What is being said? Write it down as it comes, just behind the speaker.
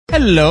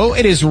Hello,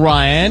 it is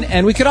Ryan,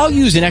 and we could all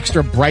use an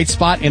extra bright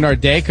spot in our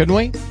day, couldn't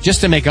we?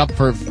 Just to make up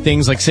for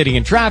things like sitting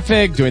in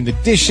traffic, doing the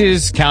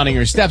dishes, counting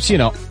your steps, you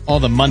know,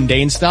 all the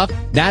mundane stuff.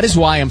 That is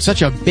why I'm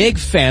such a big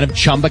fan of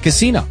Chumba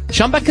Casino.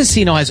 Chumba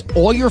Casino has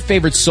all your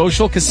favorite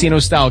social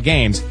casino-style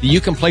games that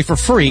you can play for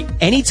free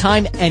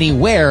anytime,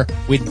 anywhere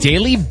with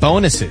daily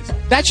bonuses.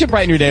 That should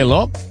brighten your day a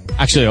little.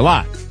 Actually, a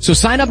lot. So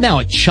sign up now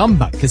at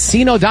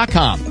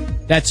ChumbaCasino.com.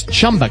 That's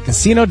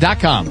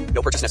ChumbaCasino.com.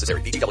 No purchase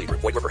necessary. VGW Group.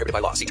 Void where prohibited by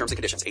law. See terms and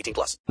conditions.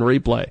 18+.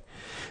 Replay.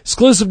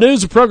 Exclusive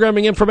news and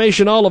programming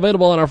information all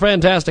available on our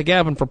fantastic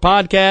app, and for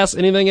podcasts,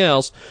 anything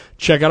else,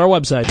 check out our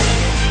website.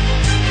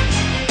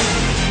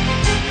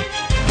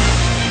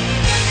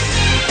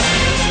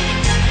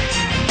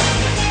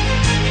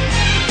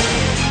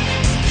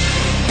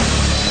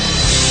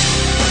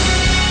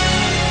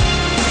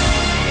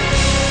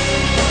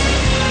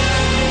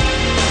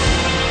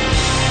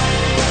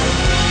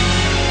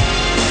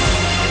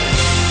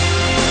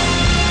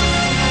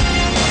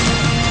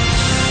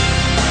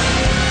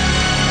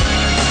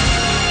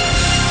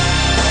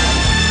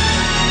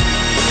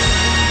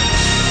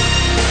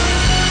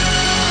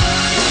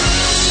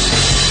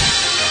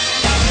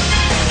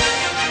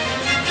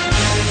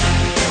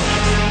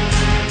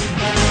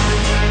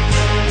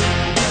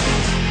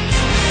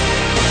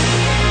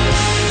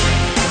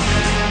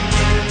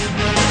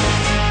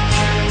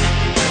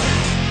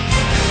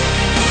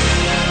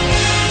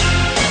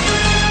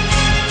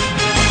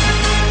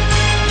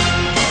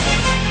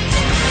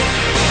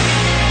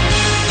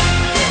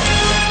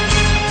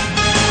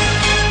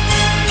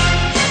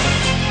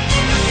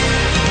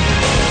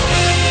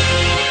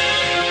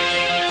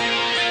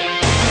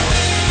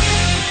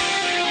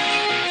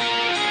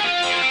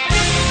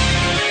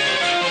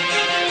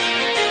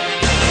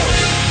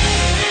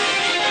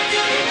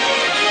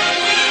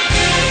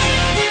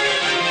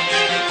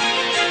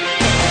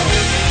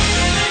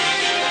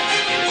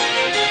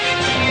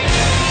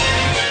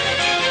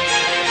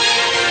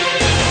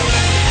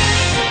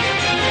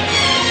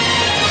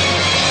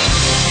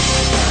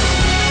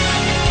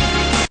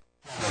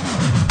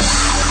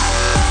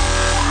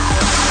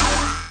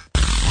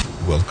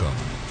 Welcome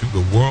to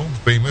the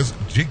world-famous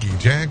Jiggy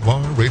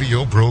Jaguar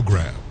radio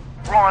program.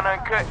 Raw and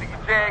uncut, Jiggy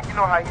Jag, you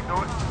know how you do it. You know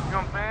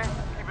what I'm saying?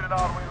 Keeping it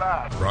all the way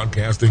live.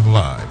 Broadcasting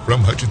live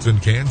from Hutchinson,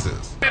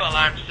 Kansas. Well,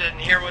 I'm sitting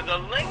here with a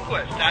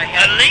linguist. I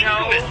had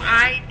no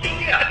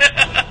idea.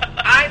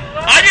 I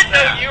didn't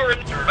know you were,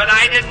 but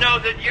I didn't know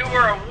that you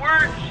were a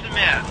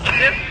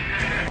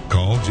wordsmith.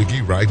 Call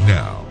Jiggy right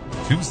now.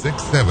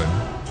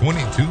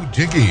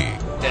 267-22-JIGGY.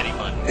 Daddy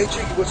fun. Hey,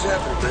 Jiggy, what's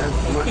happening, man?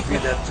 Reminds me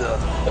of that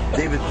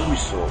David Bowie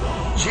song.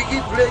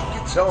 Jiggy play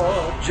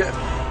guitar, Jeff.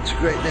 It's a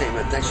great name,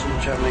 man. Thanks so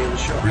much for having me on the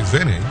show.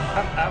 Presenting.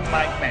 I'm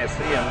Mike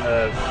Massey,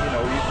 and,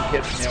 you can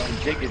catch me on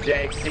Jiggy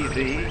Jag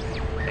TV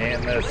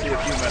and see a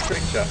few of my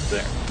trick shots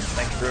there.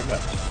 Thank you very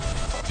much.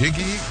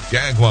 Jiggy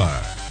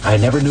Jaguar. I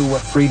never knew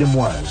what freedom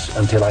was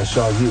until I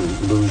saw you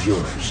lose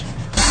yours.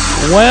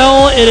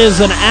 Well, it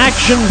is an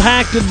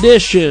action-packed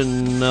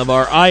edition of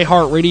our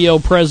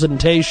iHeartRadio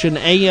presentation,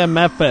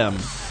 AM/FM.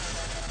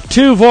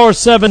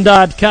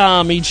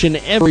 247.com. Each and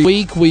every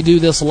week we do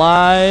this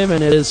live,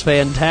 and it is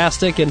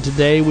fantastic. And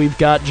today we've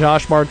got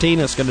Josh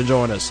Martinez going to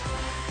join us.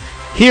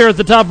 Here at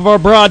the top of our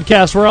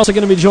broadcast, we're also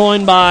going to be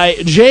joined by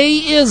J.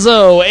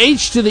 Izzo,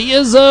 H to the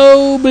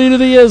Izzo, B to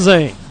the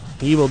Izzing.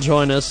 He will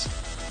join us.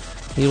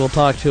 He will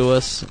talk to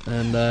us,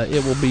 and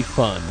it will be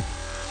fun.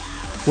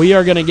 We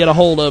are going to get a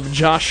hold of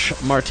Josh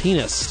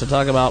Martinez to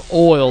talk about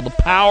oil, the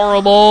power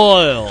of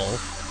oil.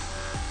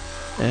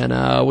 And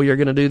we are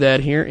going to do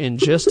that here in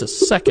just a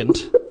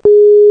second.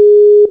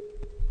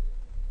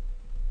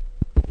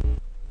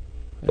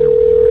 There we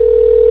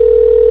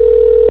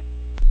are.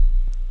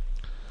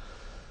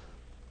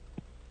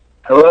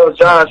 Hello,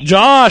 Josh.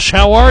 Josh,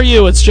 how are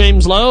you? It's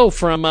James Lowe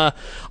from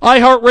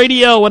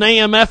iHeartRadio and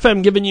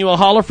AM/FM giving you a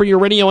holler for your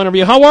radio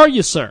interview. How are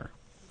you, sir?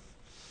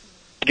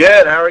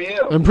 Good, how are you?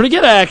 I'm pretty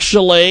good,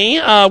 actually.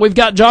 We've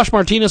got Josh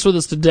Martinez with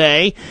us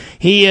today.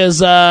 He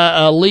is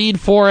a lead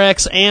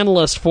Forex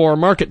analyst for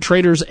Market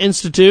Traders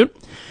Institute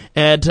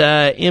at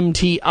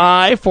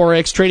MTI,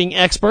 Forex trading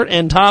expert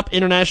and top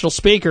international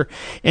speaker.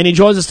 And he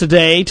joins us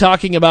today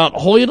talking about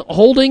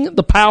holding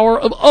the power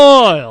of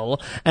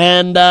oil.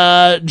 And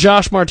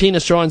Josh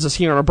Martinez joins us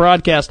here on our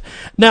broadcast.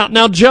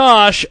 Now,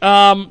 Josh,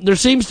 there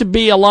seems to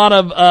be a lot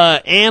of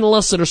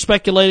analysts that are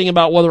speculating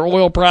about whether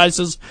oil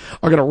prices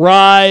are going to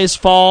rise,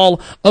 fall.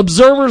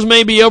 Observers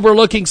may be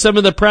overlooking some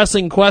of the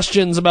pressing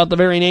questions about the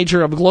very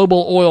nature of the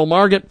global oil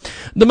market.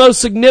 The most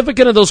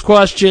significant of those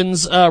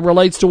questions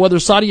relates to whether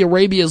Saudi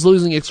Arabia is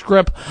losing its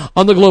grip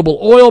on the global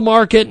oil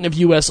market, and if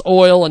U.S.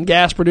 oil and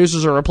gas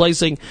producers are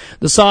replacing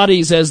the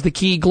Saudis as the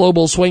key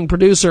global swing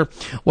producer,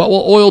 what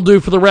will oil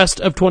do for the rest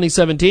of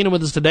 2017? And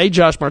with us today,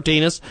 Josh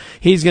Martinez.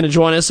 He's going to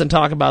join us and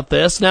talk about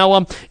this.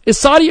 Now, is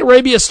Saudi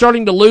Arabia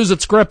starting to lose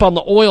its grip on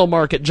the oil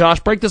market? Josh,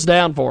 break this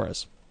down for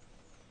us.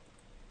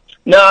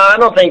 No, I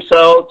don't think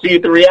so. See,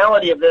 the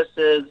reality of this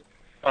is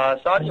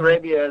Saudi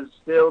Arabia is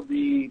still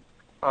the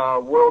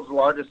world's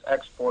largest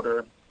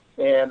exporter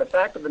And the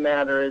fact of the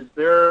matter is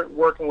they're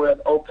working with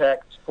OPEC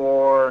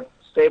for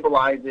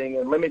stabilizing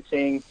and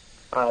limiting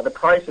the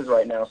prices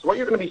right now. So what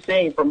you're going to be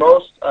seeing for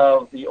most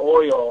of the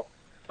oil,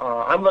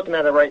 I'm looking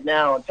at it right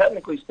now, and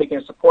technically speaking,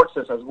 it supports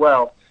this as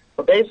well.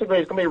 But basically,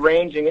 it's going to be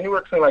ranging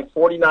anywhere between like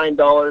 $49 and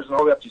all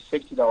the way up to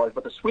 $60.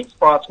 But the sweet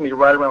spot's going to be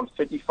right around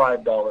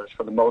 $55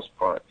 for the most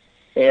part.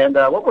 And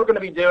what we're going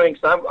to be doing,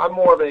 so I'm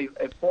more of a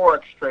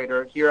Forex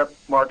trader here at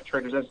Market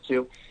Traders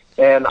Institute,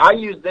 and I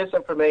use this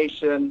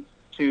information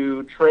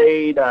to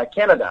trade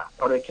Canada,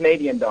 or the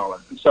Canadian dollar.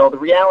 And so the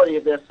reality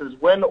of this is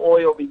when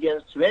oil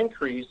begins to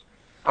increase,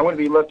 I'm going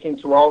to be looking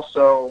to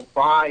also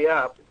buy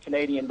up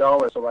Canadian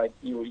dollars. So like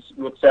you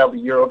would sell the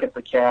euro against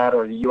the CAD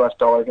or the U.S.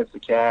 dollar against the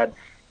CAD,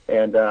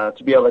 and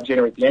to be able to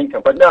generate the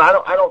income. But no,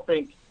 I don't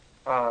think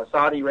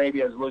Saudi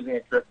Arabia is losing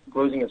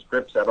its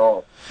grips at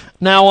all.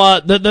 Now,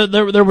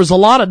 there was a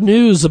lot of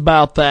news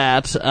about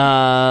that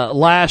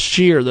last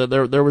year.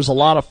 There was a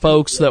lot of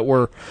folks that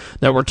were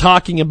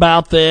talking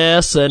about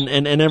this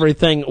and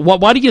everything.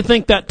 Why do you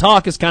think that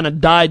talk has kind of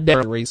died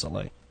down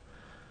recently?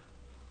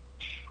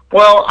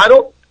 Well, I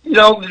don't.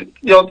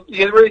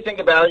 You really think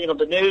about it.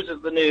 The news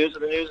is the news,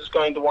 and the news is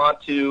going to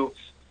want to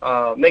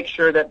make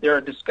sure that they're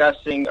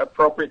discussing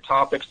appropriate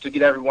topics to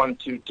get everyone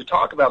to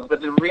talk about it.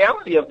 But the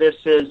reality of this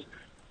is,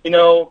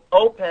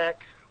 OPEC,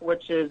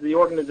 which is the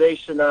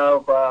organization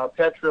of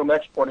petroleum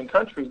exporting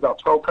countries, about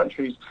 12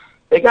 countries,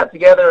 they got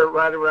together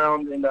right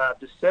around in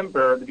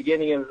December, the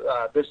beginning of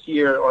this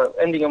year, or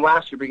ending of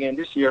last year, beginning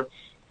of this year,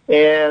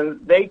 and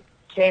they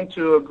came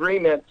to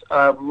agreement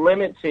of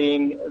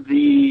limiting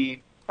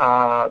the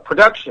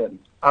production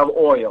of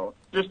oil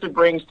just to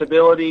bring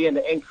stability and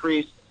to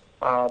increase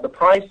the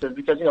prices,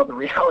 because, the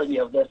reality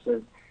of this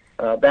is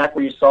back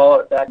where you saw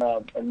it back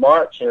in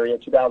March area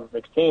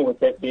 2016,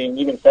 with it being,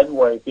 even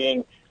February,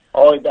 being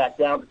all the way back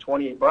down to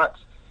 $28.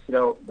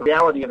 The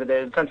reality of it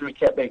is the country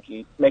kept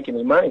making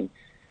any money.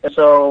 And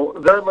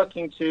so they're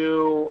looking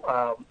to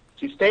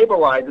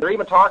stabilize. They're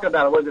even talking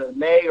about, whether it's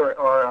May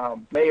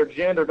or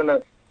June, they're going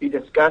to be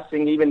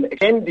discussing even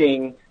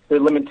extending the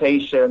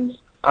limitations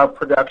of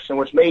production,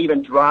 which may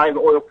even drive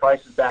oil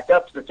prices back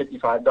up to the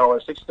 $55,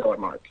 $60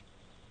 mark.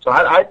 So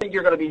I think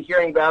you're going to be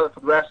hearing about it for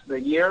the rest of the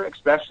year,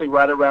 especially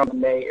right around the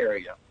May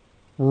area.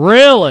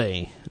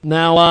 Really?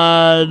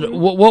 Now,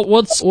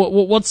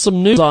 what's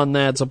some news on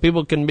that so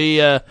people can be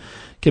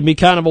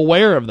kind of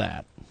aware of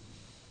that?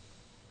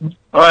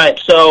 All right.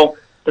 So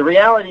the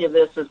reality of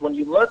this is when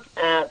you look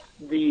at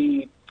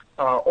the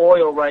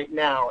oil right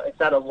now, it's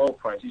at a low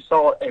price. You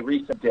saw a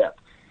recent dip.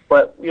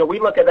 But, we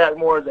look at that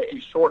more as a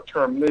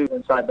short-term move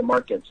inside the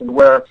markets, and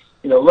where,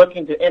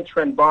 looking to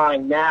enter and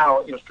buying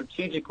now,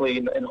 strategically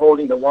and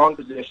holding the long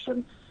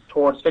position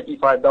towards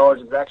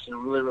 $55 is actually a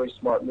really, really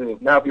smart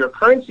move. Now, if you're a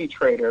currency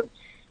trader,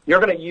 you're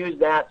going to use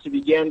that to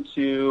begin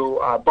to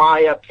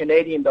buy up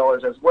Canadian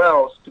dollars as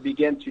well to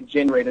begin to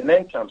generate an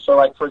income. So,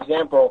 like, for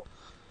example,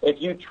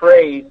 if you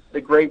trade the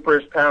Great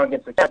British Pound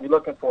against the CAD, you're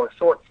looking for a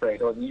short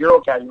trade, or the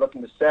Euro CAD, you're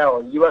looking to sell,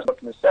 or the U.S.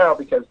 looking to sell,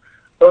 because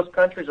those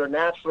countries are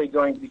naturally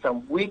going to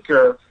become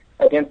weaker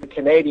against the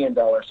Canadian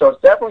dollar. So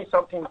it's definitely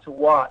something to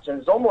watch. And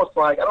it's almost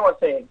like, I don't want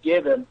to say a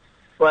given,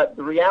 but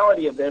the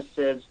reality of this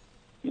is,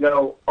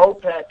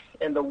 OPEC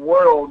and the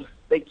world,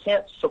 they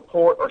can't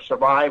support or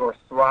survive or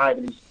thrive,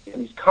 and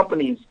these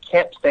companies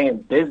can't stay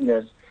in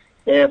business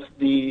if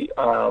the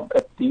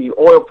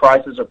oil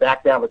prices are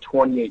back down to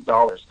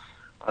 $28.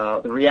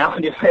 The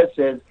reality of this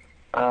is,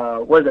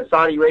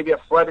 Saudi Arabia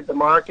flooded the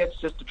markets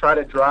just to try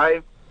to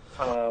drive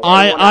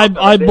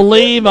I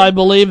believe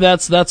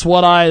that's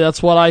what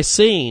I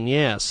seen.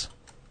 Yes.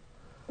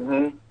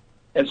 Mm-hmm.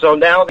 And so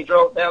now they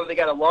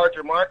got a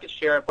larger market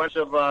share. A bunch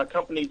of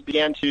companies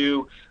began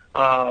to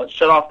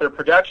shut off their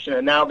production,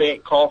 and now they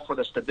call for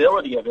the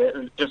stability of it.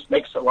 And it just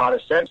makes a lot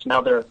of sense. Now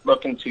they're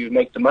looking to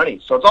make the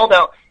money. So it's all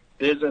about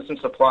business and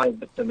supply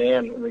and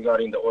demand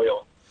regarding the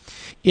oil.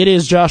 It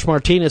is Josh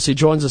Martinez who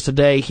joins us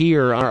today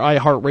here on our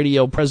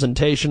iHeartRadio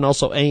presentation,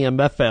 also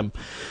AM/FM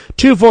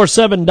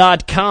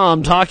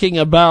 247.com, talking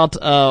about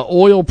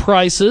oil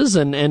prices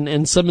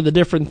and some of the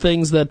different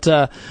things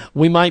that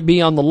we might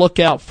be on the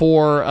lookout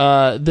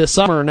for this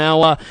summer.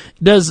 Now,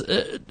 does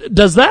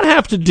that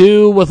have to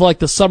do with like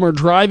the summer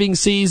driving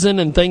season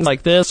and things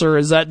like this, or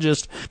is that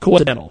just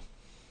coincidental?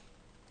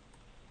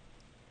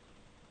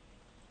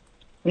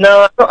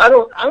 No, I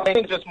don't think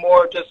it's just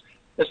more just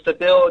the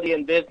stability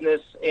in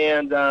business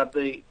and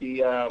the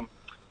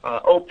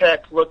OPEC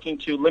looking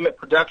to limit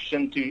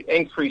production to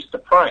increase the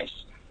price.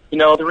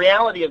 The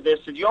reality of this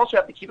is you also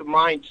have to keep in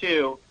mind,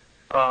 too,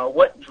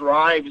 what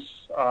drives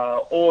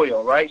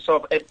oil, right?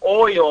 So if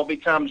oil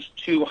becomes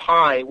too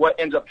high, what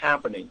ends up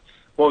happening?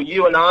 Well,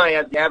 you and I,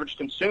 as the average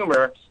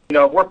consumer,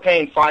 we're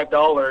paying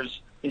 $5,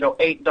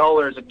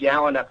 $8 a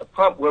gallon at the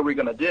pump. What are we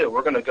going to do?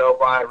 We're going to go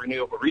buy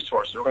renewable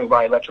resources. We're going to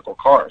buy electrical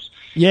cars.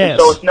 Yes. And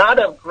so it's not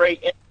of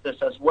great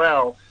interest as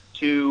well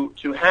to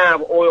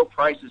have oil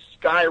prices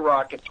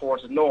skyrocket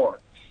towards the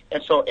north.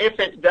 And so if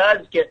it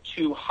does get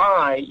too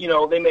high,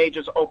 they may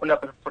just open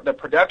up the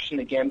production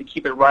again to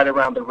keep it right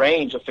around the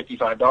range of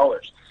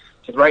 $55.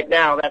 Because right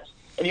now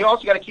And you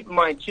also got to keep in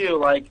mind, too,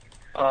 like,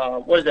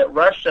 what is it,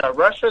 Russia?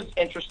 Russia's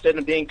interested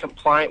in being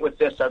compliant with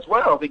this as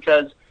well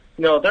because,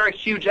 they're a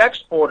huge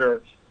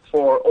exporter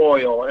for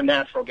oil and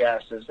natural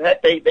gases.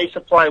 They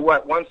supply,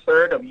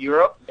 1/3 of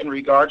Europe in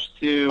regards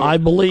to... I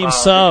believe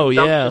so,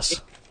 yes.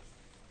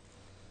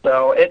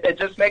 So it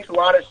just makes a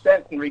lot of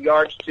sense in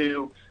regards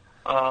to,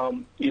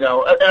 and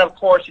of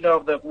course,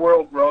 the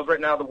world grows. Right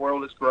now the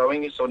world is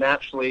growing, so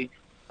naturally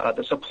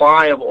the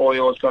supply of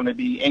oil is going to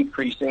be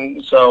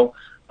increasing. So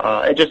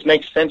it just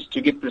makes sense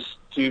to get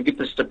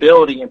the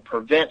stability and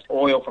prevent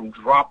oil from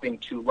dropping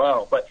too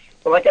low. But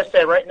like I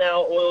said, right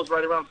now oil is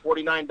right around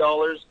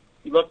 $49.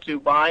 You look to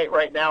buy it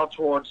right now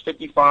towards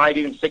 $55,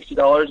 even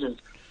 $60.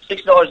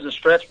 $60 is a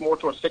stretch, more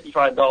towards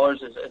 $55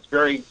 is it's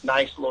very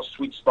nice little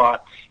sweet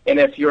spot. And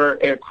if you're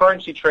a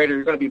currency trader,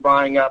 you're going to be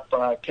buying up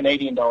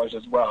Canadian dollars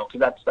as well,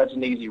 because that's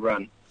an easy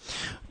run.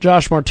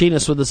 Josh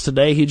Martinez with us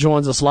today. He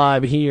joins us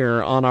live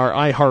here on our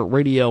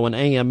iHeartRadio and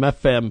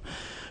AM/FM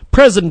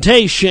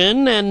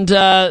presentation, and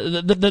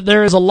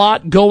there is a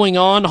lot going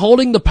on.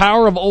 Holding the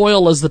power of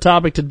oil is the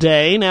topic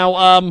today.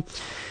 Now,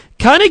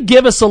 kind of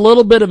give us a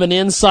little bit of an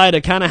insight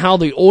of kind of how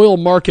the oil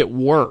market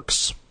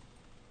works.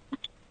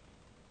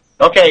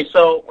 Okay,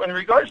 so in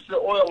regards to the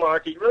oil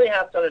market, you really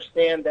have to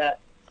understand that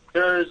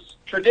there's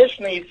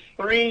traditionally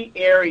 3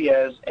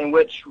 areas in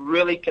which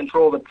really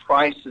control the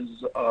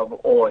prices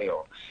of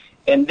oil.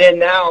 And then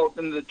now,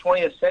 in the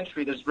 20th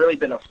century, there's really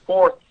been a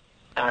 4th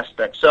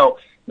aspect. So,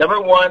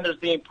 number 1, there's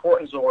the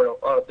importance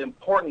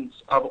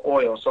of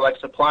oil, so like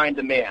supply and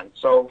demand.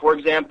 So, for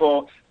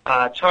example,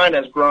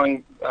 China is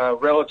growing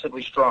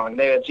relatively strong.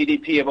 They have a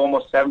GDP of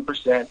almost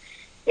 7%.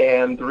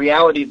 And the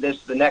reality of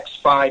this, the next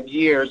 5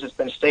 years, it's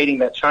been stating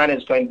that China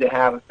is going to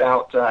have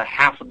about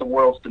half of the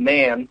world's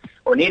demand,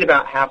 or need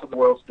about half of the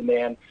world's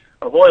demand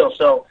of oil.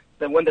 So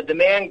then when the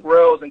demand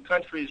grows and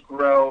countries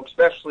grow,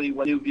 especially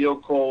when new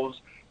vehicles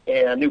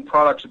and new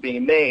products are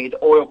being made,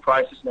 oil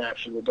prices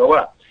naturally will go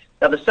up.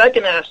 Now, the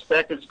second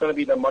aspect is going to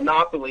be the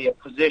monopoly of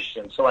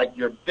position. So like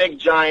your big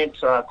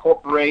giant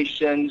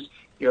corporations,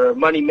 your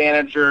money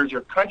managers,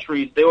 your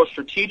countries, they will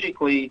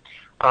strategically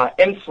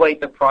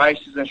inflate the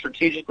prices and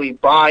strategically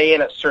buy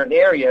in at certain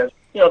areas,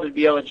 to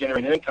be able to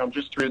generate income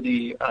just through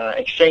the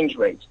exchange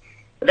rates.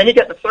 And then you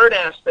get the third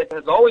aspect that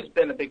has always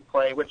been a big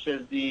play, which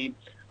is the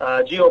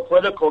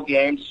geopolitical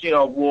games,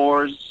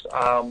 wars,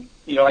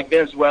 like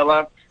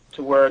Venezuela,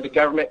 to where the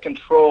government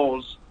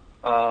controls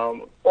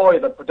oil,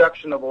 the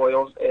production of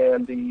oils,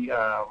 and the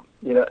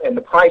and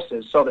the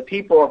prices. So the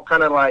people are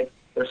kind of like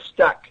they're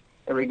stuck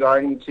in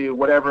regarding to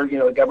whatever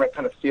the government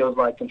kind of feels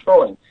like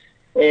controlling.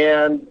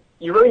 And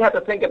you really have to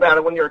think about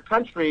it when you're a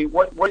country,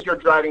 what's your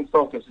driving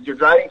focus? Is your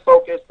driving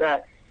focus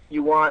that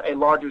you want a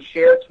larger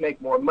share to make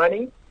more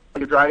money?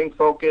 Your driving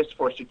focus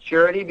for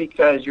security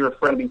because you're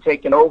going to be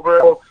taken over?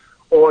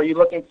 Or are you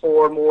looking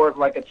for more of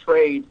like a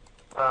trade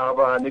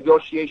of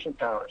negotiation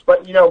powers?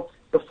 But,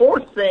 the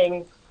fourth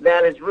thing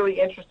that is really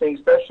interesting,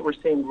 especially we're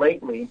seeing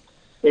lately,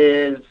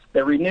 is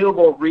the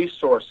renewable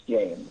resource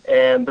game.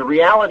 And the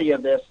reality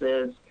of this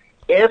is,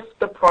 if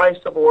the price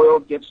of oil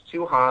gets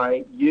too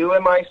high, you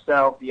and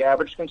myself, the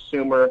average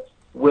consumer,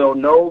 will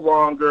no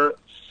longer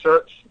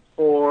search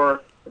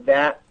for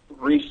that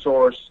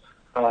resource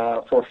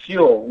for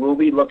fuel. We'll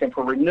be looking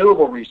for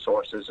renewable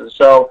resources. And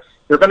so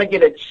you're going to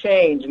get a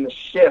change in the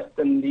shift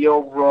in the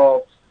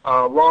overall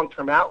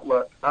long-term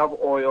outlook of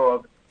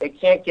oil. It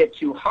can't get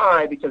too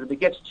high, because if it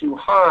gets too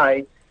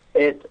high,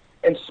 it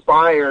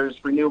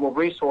inspires renewable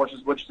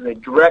resources, which is a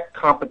direct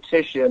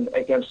competition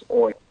against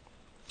oil.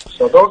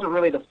 So those are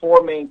really the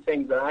 4 main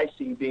things that I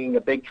see being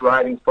a big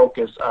driving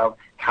focus of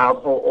how the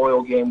whole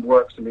oil game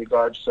works in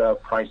regards to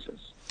prices.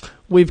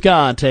 We've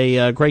got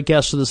a great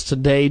guest with us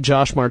today.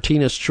 Josh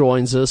Martinez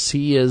joins us.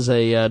 He is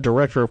a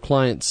director of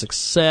client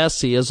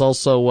success. He is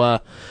also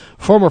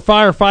former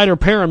firefighter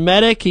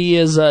paramedic. He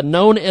is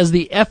known as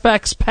the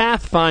FX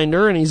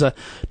Pathfinder, and he's a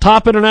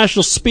top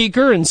international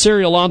speaker and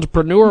serial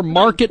entrepreneur.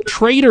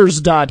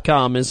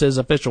 MarketTraders.com is his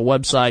official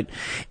website.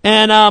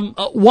 And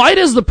why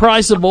does the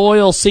price of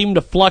oil seem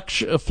to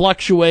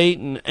fluctuate,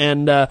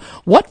 and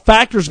what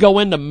factors go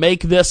into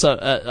make this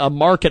a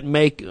market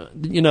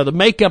the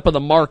makeup of the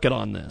market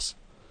on this?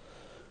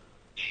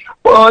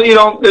 Well,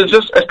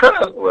 it's kind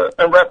of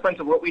a reference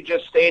of what we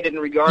just stated in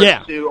regards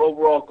to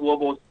overall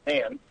global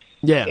demand.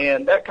 Yeah.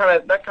 And that kind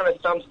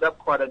of sums it up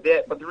quite a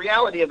bit. But the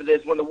reality of it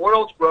is, when the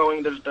world's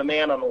growing, there's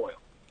demand on oil.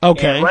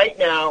 Okay. And right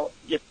now,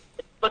 if you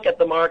look at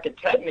the market,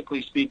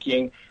 technically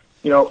speaking,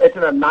 it's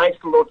in a nice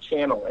little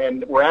channel,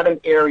 and we're at an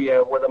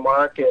area where the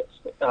market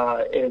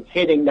is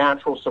hitting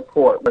natural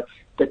support. But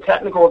the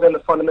technicals and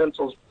the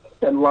fundamentals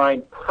in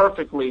line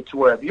perfectly to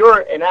where if you're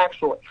an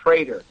actual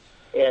trader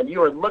and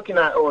you are looking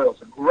at oil,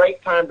 it's a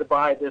great time to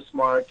buy this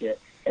market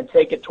and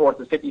take it towards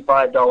the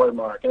 $55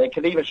 mark. And it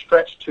could even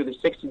stretch to the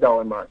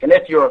 $60 mark. And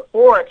if you're a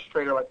Forex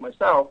trader like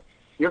myself,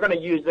 you're going to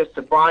use this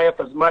to buy up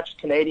as much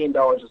Canadian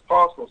dollars as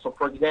possible. So,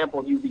 for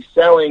example, you'd be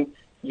selling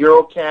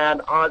Euro CAD,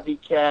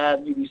 Aussie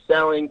CAD, you'd be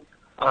selling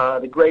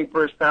the Great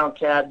British Pound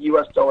CAD,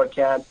 US dollar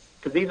CAD,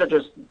 because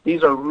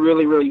these are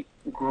really, really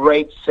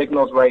great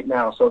signals right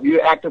now. So if you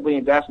actively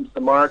invest into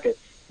the market,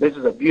 this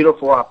is a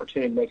beautiful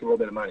opportunity to make a little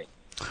bit of money.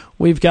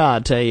 We've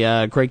got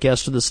a great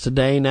guest with us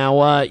today.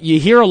 Now, you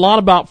hear a lot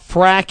about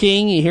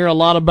fracking. You hear a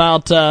lot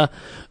about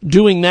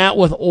doing that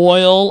with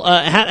oil.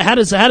 How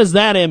does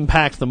that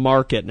impact the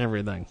market and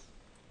everything?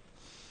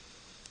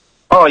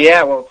 Oh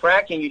yeah, well,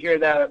 fracking, you hear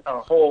that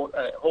a whole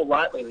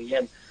lot lately.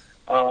 And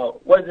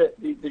what is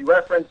it? The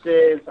reference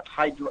is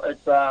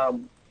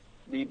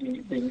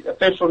the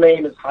official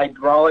name is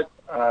hydraulic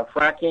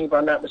fracking, if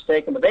I'm not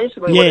mistaken. But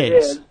basically, what it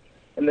is,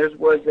 and there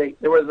was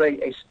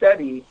a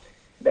study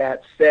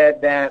that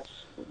said that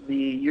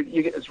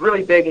it's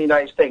really big in the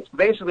United States.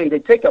 Basically, they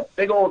take a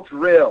big old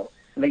drill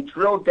and they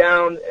drill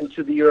down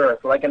into the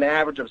earth, like an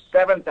average of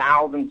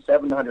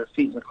 7,700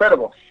 feet. It's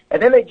incredible.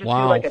 And then they just do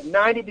like a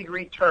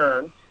 90-degree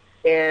turn,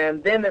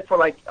 and then for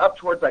like up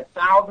towards like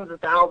thousands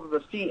and thousands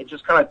of feet, it's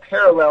just kind of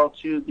parallel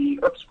to the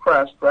Earth's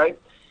crust, right?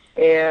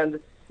 And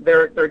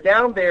they're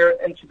down there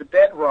into the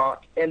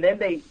bedrock, and then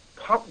they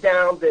pump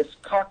down this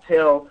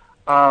cocktail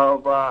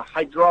of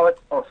hydraulic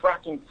or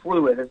fracking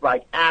fluid. It's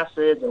like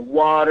acids and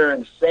water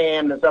and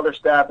sand and this other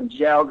stuff and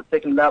gel to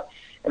thicken it up.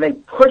 And they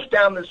push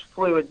down this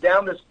fluid,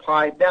 down this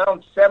pipe,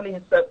 down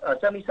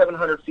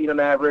 7,700 feet on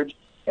average,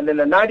 and then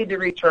a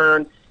 90-degree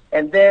turn,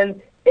 and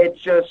then it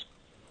just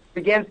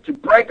begins to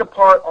break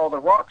apart all the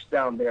rocks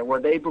down there where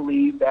they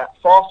believe that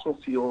fossil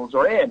fuels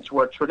are in, to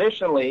where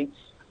traditionally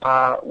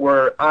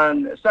were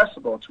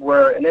inaccessible, to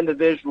where an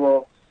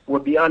individual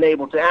would be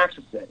unable to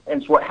access it.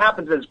 And so what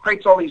happens is it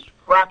creates all these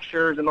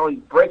fractures and all these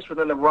breaks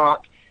within the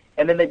rock,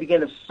 and then they begin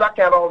to suck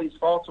out all these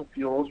fossil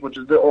fuels, which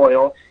is the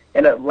oil,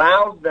 and it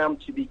allows them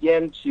to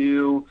begin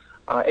to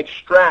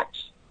extract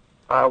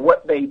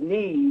what they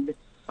need,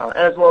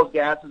 as well as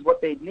gases, what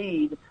they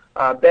need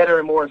better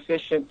and more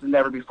efficient than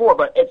ever before.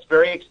 But it's a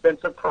very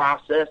expensive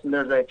process, and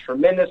there's a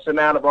tremendous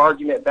amount of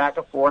argument back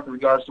and forth in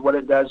regards to what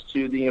it does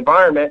to the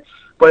environment.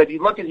 But if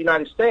you look at the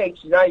United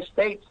States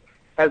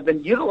has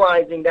been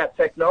utilizing that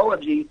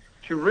technology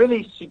to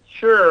really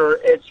secure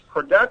its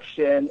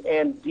production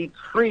and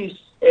decrease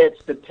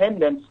its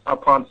dependence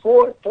upon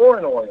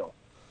foreign oil.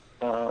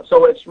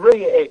 So it's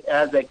really,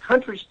 as a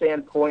country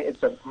standpoint,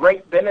 it's a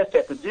great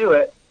benefit to do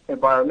it.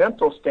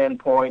 Environmental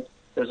standpoint,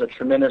 there's a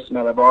tremendous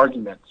amount of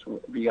arguments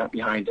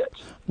behind it.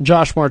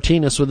 Josh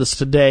Martinez with us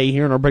today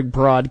here in our big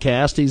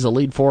broadcast. He's a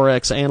lead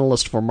Forex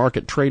analyst for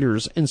Market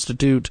Traders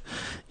Institute,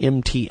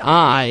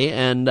 MTI.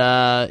 And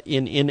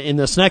in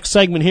this next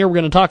segment here, we're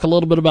going to talk a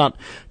little bit about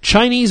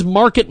Chinese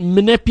market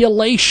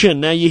manipulation.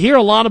 Now, you hear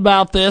a lot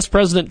about this.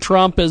 President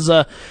Trump has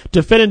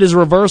defended his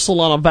reversal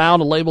on a vow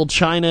to label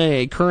China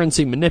a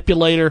currency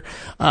manipulator.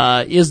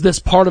 Is this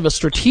part of a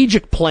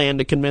strategic plan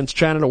to convince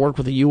China to work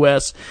with the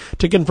U.S.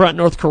 to confront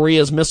North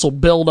Korea's missile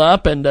build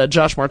up? And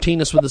Josh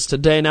Martinez with us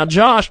today. Now,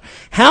 Josh,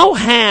 how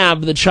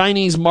have the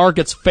Chinese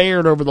markets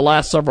fared over the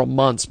last several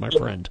months, my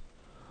friend?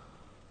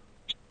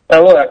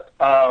 Look,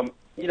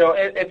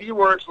 if you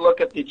were to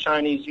look at the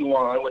Chinese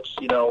yuan, which,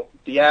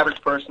 the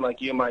average person like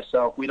you and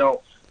myself, we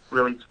don't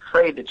really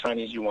trade the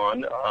Chinese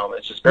yuan.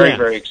 It's just very,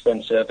 very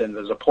expensive, and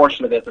there's a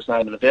portion of it that's not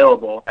even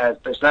available, as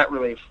it's not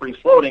really free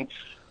floating.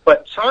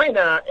 But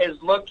China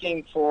is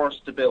looking for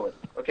stability.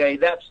 Okay,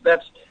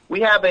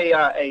 we have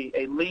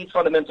a lead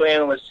fundamental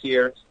analyst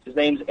here. His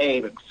name's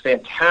Abe, a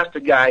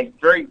fantastic guy,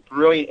 very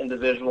brilliant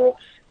individual,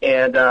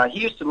 and he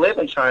used to live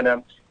in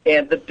China.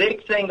 And the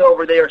big thing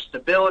over there is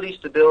stability,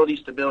 stability,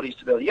 stability,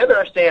 stability. You have to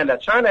understand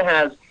that China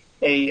has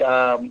a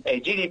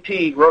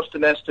GDP, gross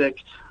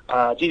domestic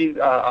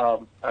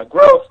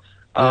growth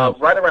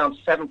of right around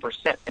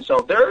 7%. And so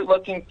they're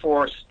looking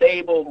for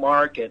stable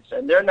markets,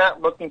 and they're not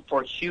looking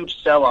for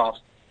huge sell-offs.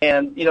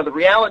 And, the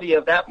reality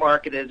of that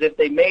market is if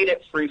they made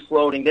it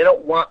free-floating, they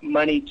don't want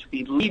money to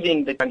be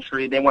leaving the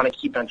country. They want to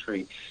keep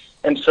country.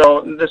 And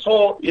so this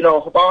whole,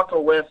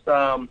 debacle with,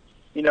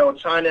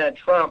 China and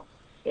Trump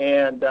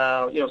and,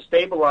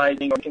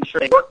 stabilizing or making sure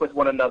they work with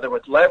one another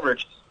with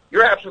leverage,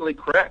 you're absolutely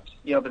correct.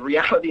 The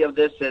reality of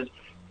this is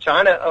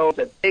China owns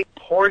a big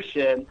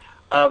portion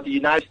of the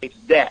United States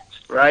debt,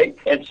 right?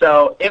 And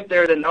so if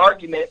there's an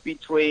argument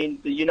between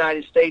the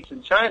United States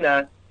and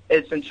China,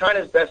 it's in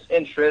China's best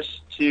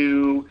interest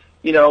to,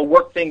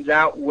 work things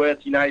out with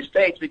the United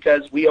States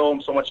because we owe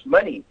them so much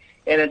money.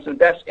 And it's in the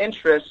best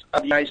interest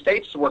of the United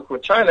States to work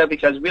with China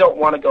because we don't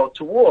want to go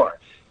to war.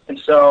 And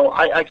so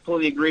I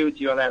completely agree with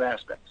you on that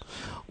aspect.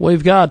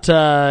 We've got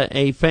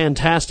a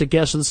fantastic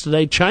guest with us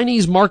today.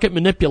 Chinese market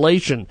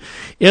manipulation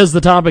is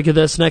the topic of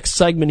this next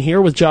segment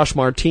here with Josh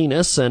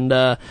Martinez,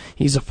 and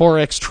he's a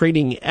Forex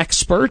trading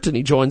expert, and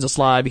he joins us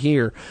live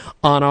here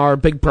on our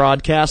big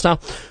broadcast. Now,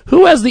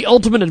 who has the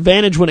ultimate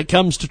advantage when it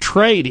comes to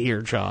trade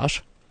here,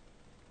 Josh?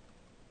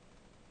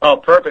 Oh,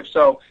 perfect.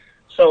 So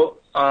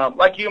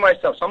like you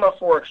myself, so I'm a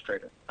Forex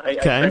trader. I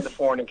trade the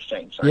foreign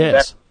exchange. I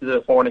invest in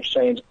the foreign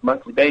exchange on a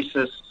monthly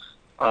basis.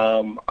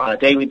 On a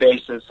daily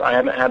basis. I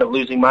haven't had a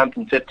losing month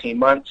in 15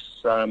 months.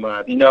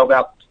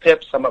 About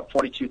pips, I'm up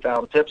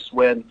 42,000 pips,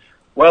 win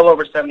well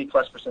over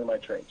 70+% of my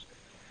trades.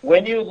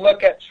 when you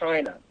look at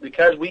China,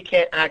 because we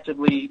can't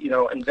actively,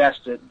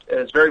 invest it,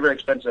 it's very, very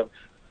expensive.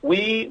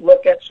 We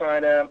look at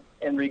China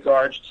in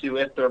regards to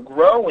if they're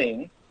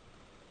growing,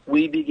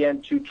 we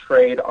begin to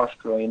trade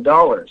Australian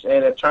dollars.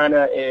 And if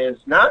China is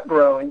not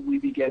growing, we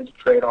begin to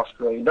trade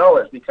Australian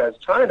dollars because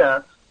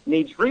China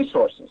needs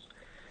resources.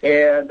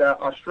 And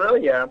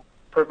Australia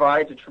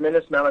provides a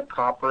tremendous amount of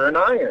copper and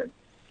iron.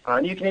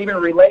 And you can even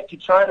relate to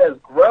China's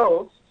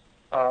growth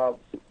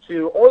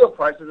to oil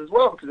prices as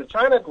well, because if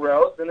China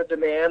grows, then the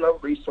demand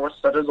of resources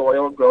such as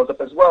oil grows up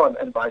as well,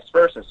 and vice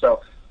versa. So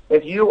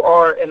if you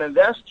are an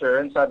investor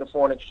inside the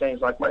foreign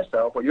exchange like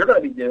myself, what you're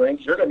going to be doing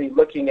is you're going to be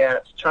looking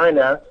at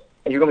China,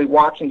 and you're going to be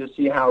watching to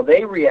see how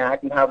they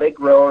react and how they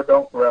grow or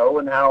don't grow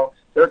and how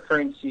their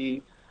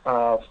currency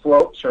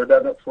floats or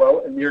doesn't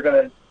float, and you're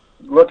going to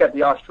look at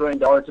the Australian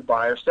dollar to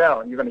buy or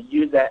sell, and you're going to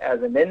use that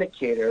as an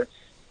indicator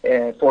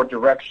for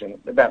direction,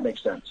 if that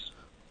makes sense.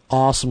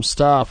 Awesome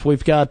stuff.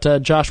 We've got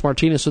Josh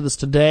Martinez with us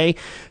today.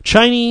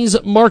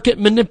 Chinese market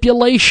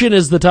manipulation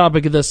is the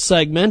topic of this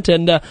segment.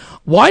 And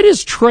why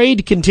does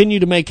trade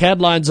continue to make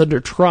headlines under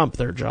Trump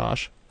there,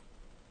 Josh?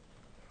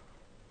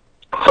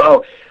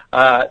 Oh,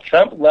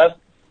 Trump loves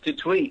to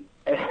tweet.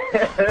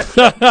 Trump's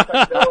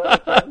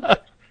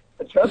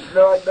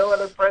no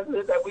other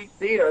president that we've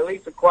seen, or at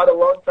least for quite a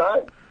long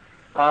time.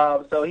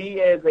 So he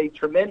is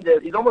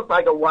he's almost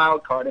like a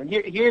wild card. And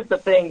here's the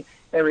thing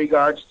in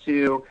regards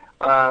to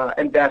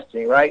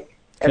investing, right?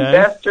 Okay.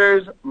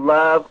 Investors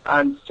love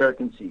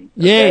uncertainty.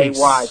 Okay? Yes.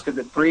 Why? Because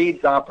it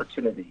breeds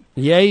opportunity.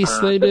 Yes,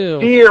 they do.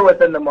 Fear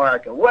within the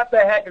market. What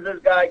the heck is this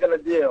guy going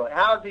to do?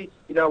 How is he?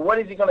 What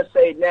is he going to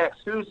say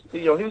next? Whose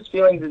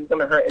feelings is it going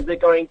to hurt? Is it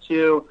going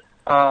to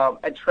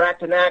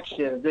attract an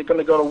action? Is it going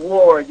to go to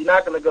war? Is he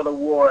not going to go to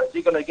war? Is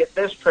he going to get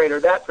this trade or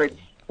that trade?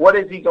 What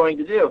is he going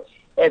to do?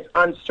 It's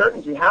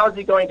uncertainty. How is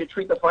he going to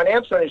treat the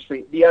financial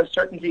industry? The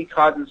uncertainty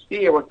causes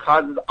fear, what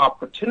causes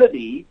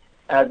opportunity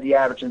as the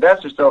average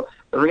investor. So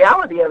the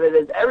reality of it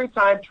is every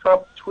time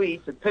Trump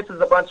tweets, it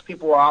pisses a bunch of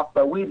people off,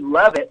 but we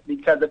love it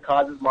because it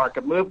causes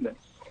market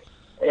movements.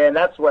 And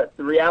that's what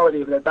the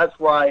reality of it is. That's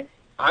why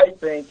I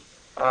think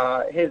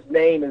his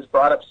name is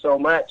brought up so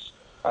much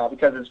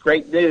because it's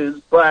great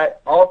news,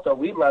 but also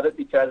we love it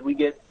because we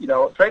get,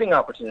 trading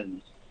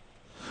opportunities.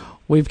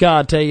 We've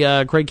got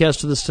a great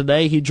guest with us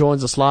today. He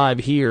joins us live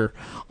here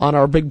on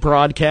our big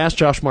broadcast,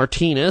 Josh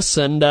Martinez.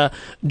 And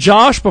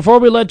Josh, before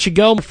we let you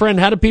go, my friend,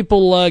 how do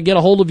people get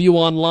a hold of you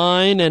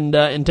online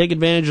and take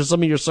advantage of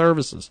some of your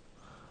services?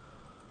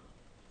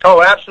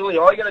 Oh, absolutely.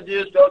 All you got to do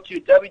is go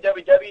to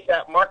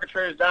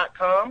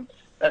www.marketers.com.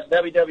 That's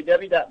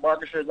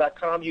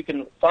www.marketers.com. You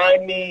can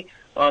find me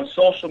on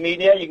social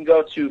media. You can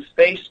go to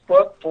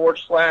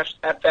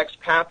Facebook.com/FX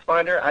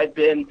Pathfinder. I've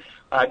been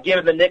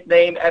given the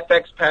nickname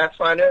FX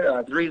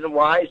Pathfinder. The reason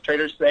why is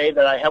traders say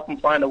that I help them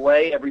find a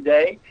way every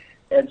day.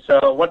 And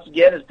so, once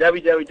again, it's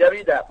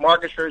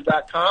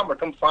www.marketers.com, or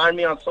come find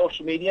me on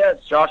social media.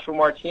 It's Joshua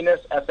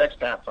Martinez, FX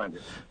Pathfinder.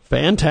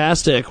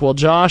 Fantastic. Well,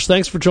 Josh,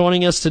 thanks for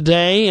joining us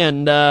today,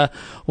 and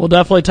we'll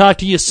definitely talk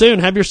to you soon.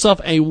 Have yourself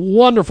a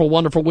wonderful,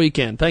 wonderful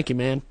weekend. Thank you,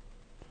 man.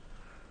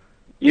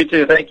 You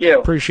too. Thank you.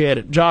 Appreciate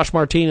it. Josh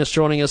Martinez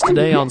joining us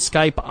today on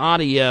Skype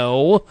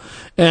audio.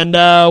 And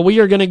we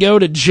are going to go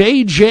to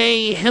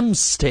J.J.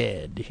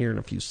 Hempstead here in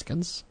a few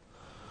seconds.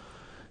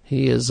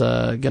 He is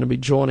going to be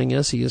joining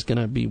us. He is going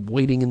to be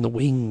waiting in the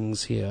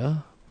wings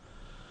here.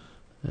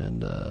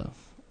 And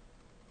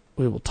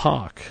we will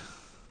talk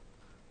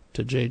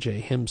to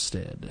J.J.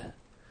 Hempstead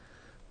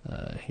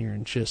here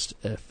in just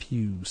a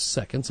few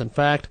seconds. In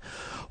fact,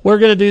 we're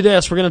going to do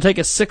this. We're going to take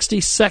a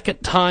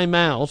 60-second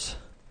timeout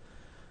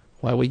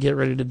while we get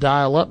ready to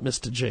dial up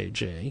Mr.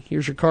 JJ.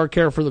 Here's your Car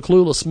Care for the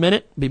Clueless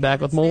Minute. Be back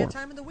with more. It's that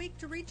time of the week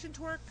to reach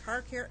into our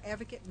Car Care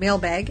Advocate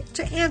mailbag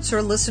to answer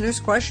a listener's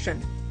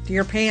question.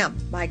 Dear Pam,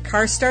 my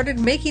car started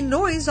making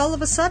noise all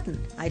of a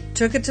sudden. I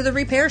took it to the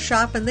repair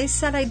shop and they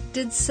said I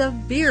did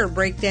severe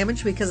brake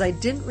damage because I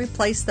didn't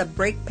replace the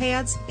brake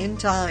pads in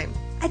time.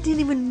 I didn't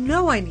even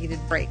know I needed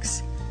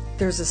brakes.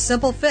 There's a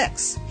simple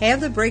fix.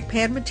 Have the brake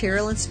pad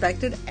material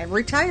inspected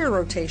every tire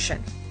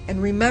rotation. And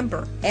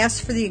remember,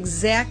 ask for the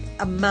exact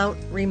amount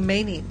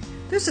remaining.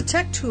 There's a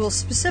tech tool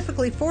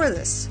specifically for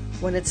this.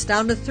 When it's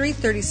down to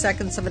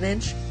 3/32 of an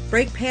inch,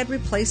 brake pad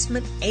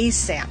replacement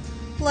ASAP.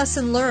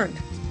 Lesson learned.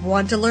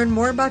 Want to learn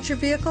more about your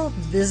vehicle?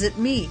 Visit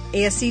me,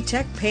 ASE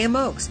Tech Pam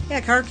Oaks,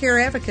 at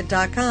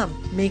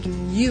CarCareAdvocate.com,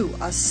 making you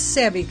a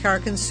savvy car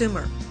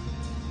consumer.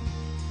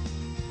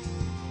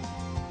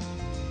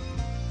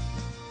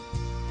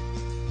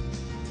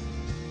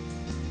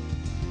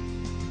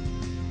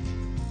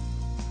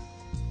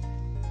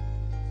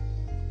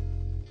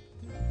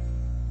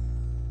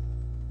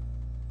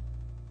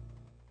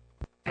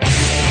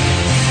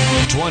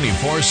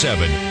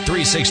 .24/7,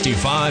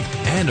 365,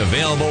 and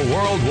available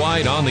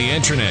worldwide on the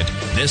internet.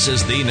 This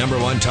is the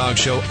 #1 talk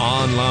show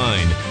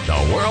online,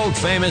 the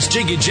world-famous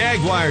Jiggy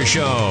Jaguar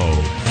Show.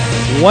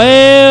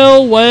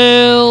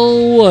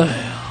 Well.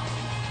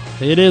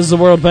 It is the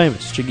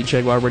world-famous Jiggy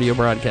Jaguar radio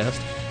broadcast.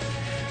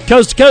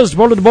 coast to coast,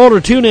 border to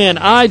border, tune in,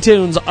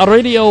 iTunes,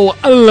 Radio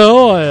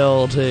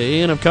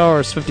Loyalty, and of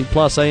course,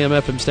 50-plus AM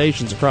FM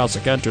stations across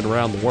the country and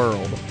around the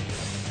world.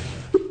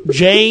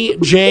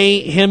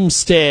 J.J.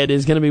 Hempstead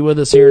is going to be with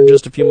us here in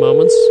just a few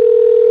moments.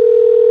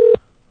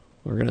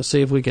 We're going to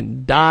see if we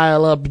can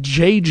dial up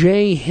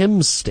J.J.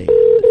 Hempstead.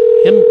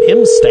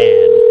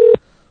 Hempstead.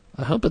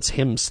 I hope it's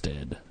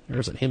Hempstead. Or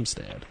is it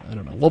Hempstead? I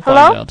don't know. We'll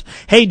find out.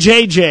 Hey,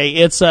 J.J.,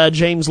 it's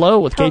James Lowe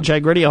with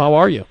KJAG Radio. How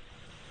are you?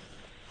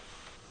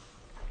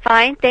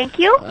 Fine, thank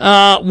you.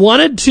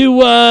 Wanted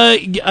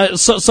to,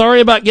 sorry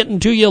about getting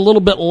to you a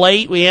little bit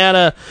late. We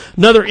had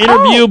another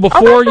interview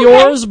before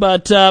yours,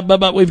 okay.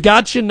 but we've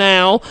got you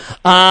now.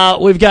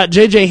 We've got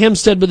J.J.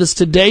 Hempstead with us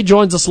today,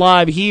 joins us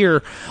live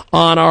here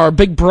on our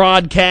big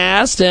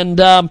broadcast, and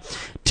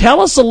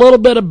tell us a little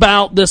bit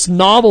about this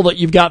novel that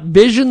you've got,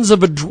 Visions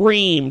of a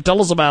Dream.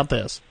 Tell us about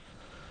this.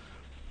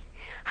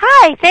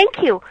 Hi, thank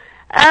you.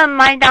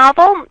 My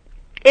novel,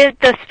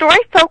 the story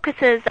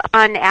focuses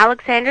on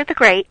Alexander the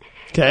Great,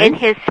 in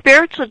his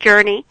spiritual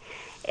journey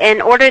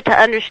in order to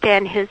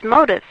understand his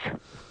motives.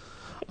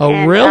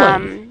 Oh,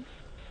 really?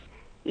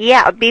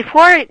 Yeah,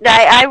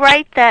 I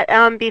write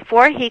that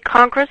before he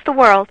conquers the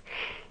world,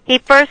 he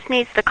first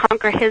needs to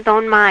conquer his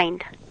own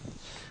mind.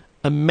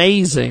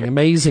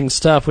 Amazing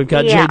stuff. We've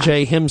got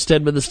J.J.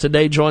 Hempstead with us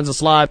today, joins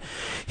us live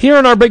here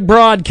on our big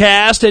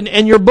broadcast,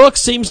 and your book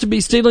seems to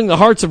be stealing the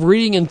hearts of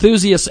reading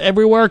enthusiasts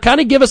everywhere. Kind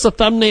of give us a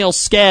thumbnail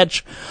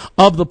sketch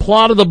of the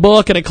plot of the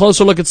book and a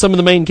closer look at some of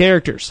the main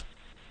characters.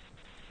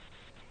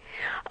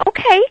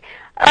 Okay.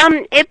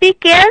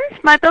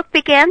 My book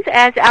begins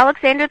as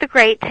Alexander the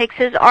Great takes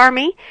his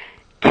army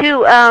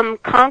to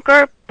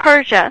conquer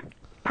Persia,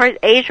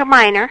 Asia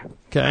Minor,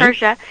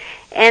 Persia,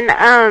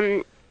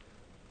 and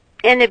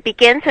it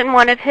begins in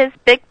one of his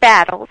big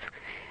battles.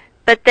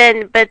 But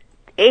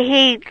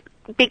he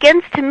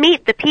begins to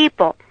meet the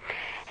people,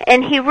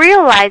 and he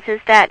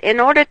realizes that in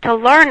order to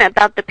learn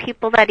about the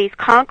people that he's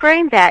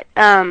conquering, that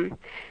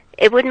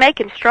it would make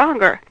him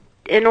stronger.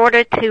 In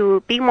order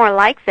to be more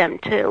like them,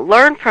 to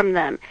learn from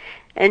them,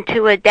 and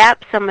to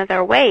adapt some of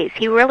their ways.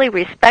 He really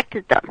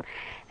respected them,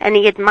 and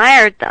he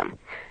admired them.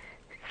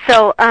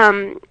 So,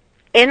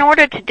 in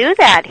order to do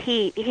that,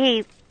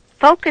 he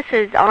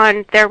focuses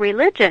on their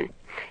religion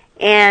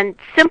and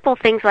simple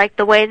things like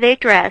the way they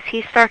dress.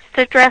 He starts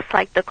to dress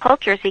like the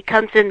cultures he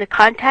comes into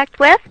contact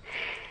with.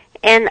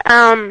 And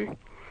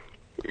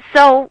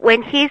so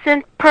when he's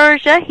in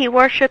Persia, he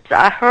worships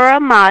Ahura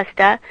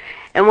Mazda.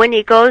 And when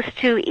he goes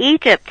to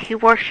Egypt, he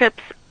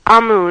worships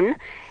Amun.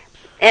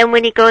 And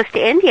when he goes to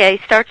India, he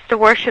starts to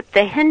worship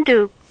the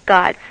Hindu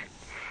gods.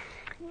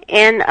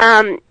 And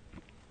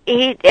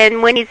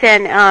when he's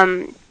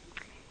in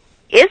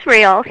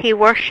Israel, he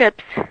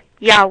worships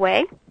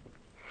Yahweh.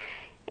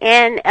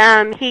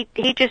 And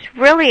he just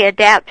really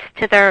adapts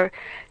to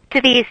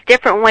these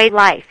different way of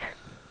life,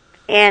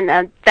 and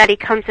that he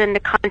comes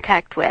into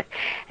contact with.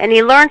 And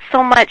he learns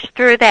so much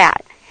through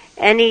that.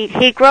 And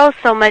he grows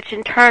so much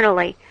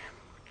internally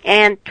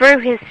and through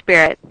his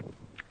spirit.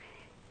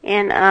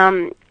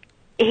 And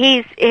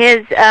his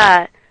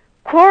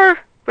core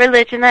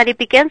religion that he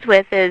begins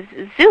with is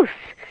Zeus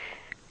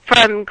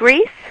from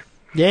Greece.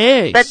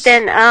 Yes. But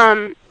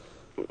then,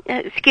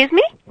 excuse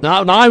me?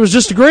 No, I was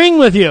just agreeing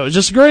with you. Go ahead,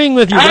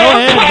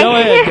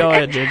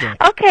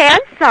 JJ. Okay,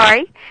 I'm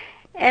sorry.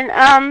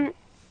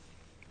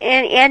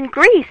 And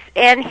Greece,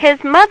 and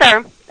his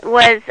mother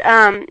was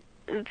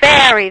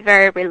very,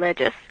 very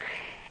religious.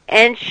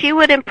 And she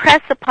would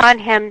impress upon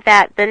him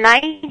that the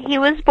night he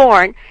was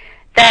born,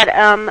 that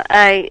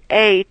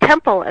a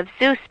temple of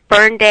Zeus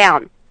burned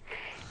down.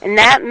 And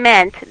that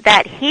meant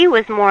that he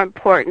was more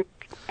important.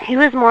 He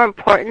was more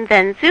important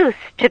than Zeus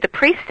to the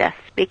priestess,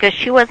 because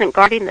she wasn't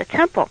guarding the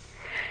temple.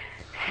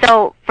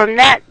 So from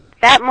that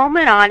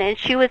moment on, and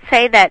she would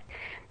say that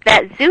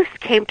Zeus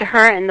came to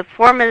her in the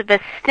form of a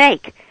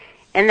snake,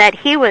 and that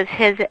he was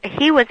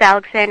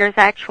Alexander's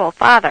actual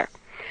father.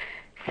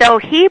 So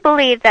he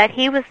believed that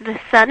he was the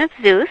son of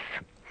Zeus,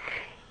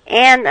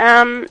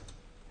 and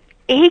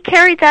he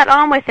carried that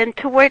on with him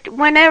to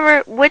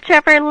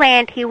whichever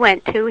land he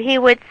went to, he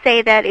would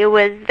say that it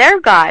was their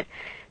god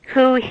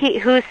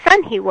whose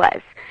son he was.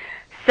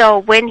 So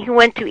when he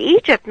went to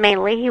Egypt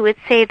mainly, he would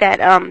say that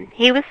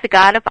he was the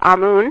god of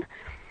Amun,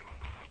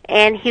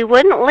 and he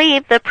wouldn't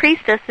leave the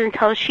priestess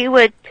until she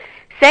would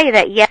say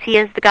that yes, he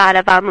is the god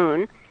of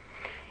Amun.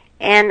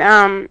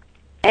 And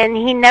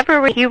he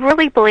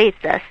really believes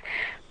this,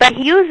 but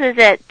he uses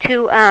it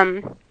to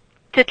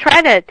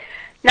try to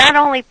not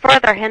only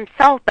further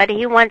himself, but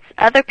he wants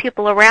other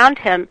people around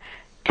him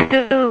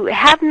to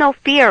have no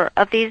fear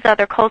of these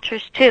other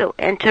cultures too,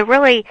 and to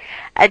really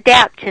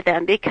adapt to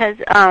them, because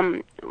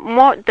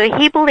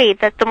he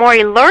believed that the more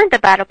he learned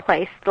about a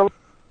place, the less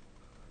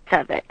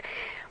of it.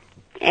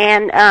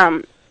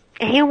 And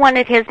he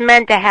wanted his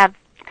men to have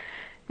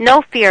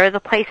no fear of the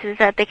places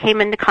that they came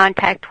into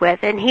contact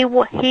with, and he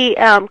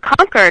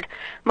conquered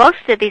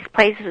most of these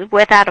places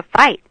without a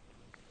fight.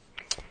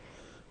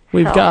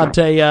 We've got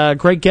a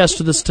great guest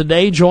with us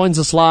today, joins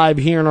us live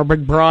here in our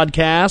big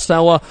broadcast.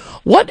 Now,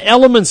 what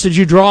elements did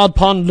you draw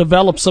upon to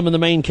develop some of the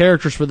main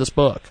characters for this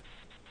book?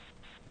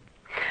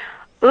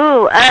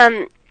 Ooh,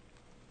 I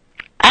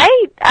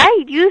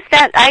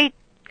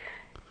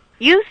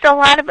used a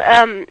lot of,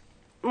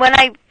 when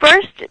I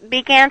first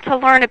began to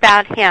learn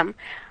about him,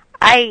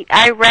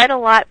 I read a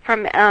lot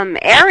from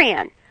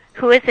Arrian,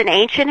 who is an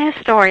ancient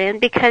historian,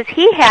 because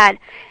he had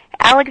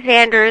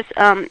Alexander's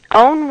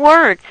own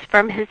words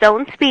from his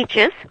own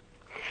speeches,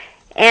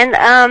 and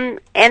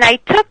I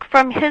took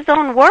from his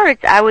own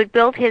words. I would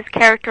build his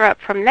character up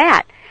from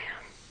that,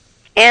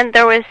 and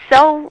there were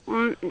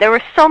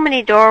so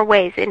many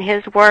doorways in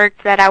his words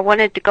that I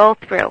wanted to go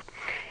through,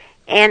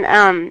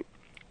 and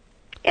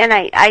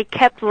I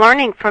kept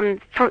learning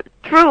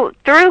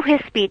through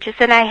his speeches,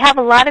 and I have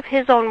a lot of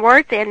his own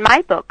words in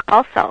my book,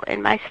 also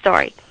in my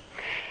story,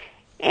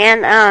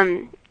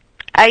 and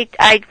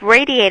I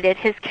radiated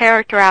his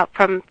character out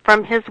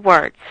from his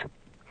words.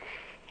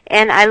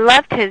 And I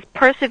loved his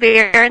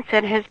perseverance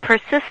and his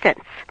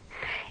persistence.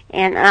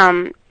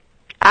 And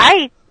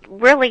I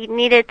really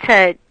needed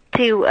to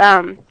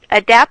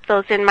adapt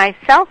those in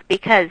myself,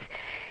 because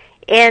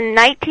in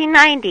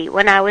 1990,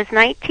 when I was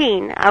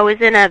 19, I was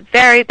in a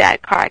very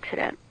bad car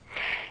accident.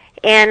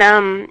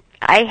 And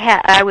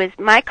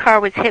my car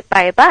was hit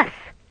by a bus.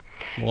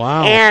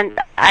 Wow. And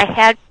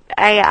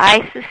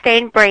I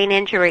sustained brain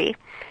injury.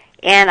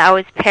 And I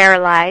was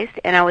paralyzed,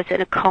 and I was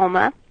in a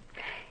coma,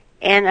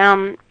 and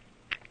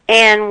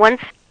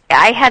once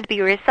I had to be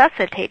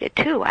resuscitated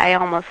too. I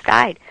almost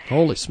died.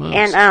 Holy smokes!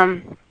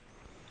 And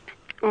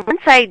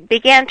once I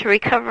began to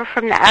recover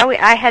from that,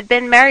 I had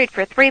been married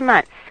for 3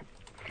 months,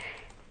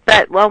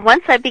 but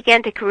once I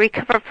began to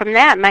recover from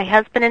that, my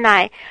husband and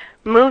I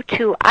moved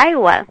to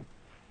Iowa.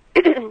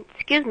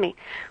 Excuse me,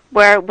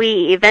 where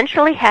we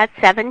eventually had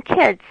 7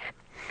 kids,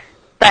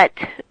 but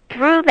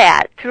through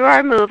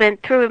our move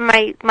and through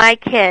my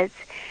kids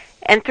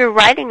and through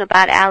writing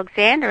about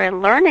Alexander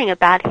and learning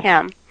about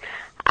him,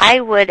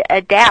 I would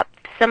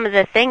adapt some of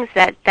the things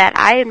that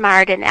I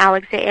admired in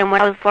Alexander, and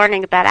when I was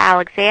learning about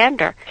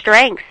Alexander,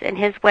 strengths and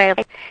his way of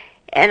life,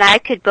 and I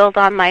could build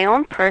on my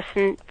own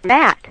person from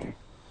that.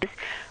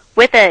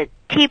 With a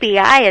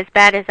TBI as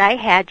bad as I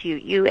had,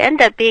 you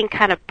end up being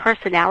kind of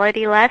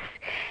personality-less,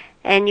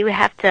 and you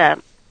have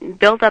to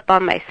build up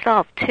on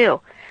myself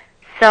too.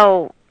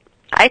 So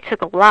I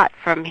took a lot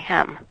from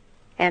him,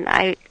 and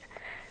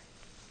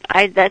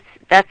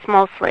that's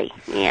mostly,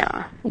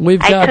 yeah.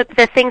 I took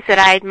the things that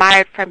I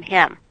admired from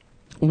him.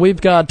 We've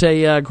got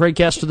a great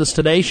guest with us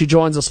today. She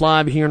joins us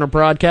live here in our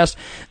broadcast.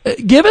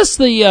 Give us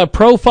the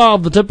profile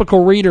of the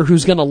typical reader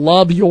who's going to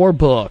love your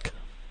book.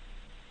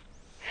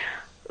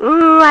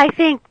 Ooh, I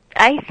think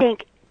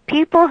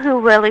people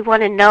who really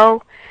want to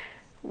know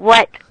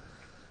what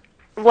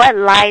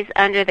lies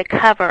under the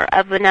cover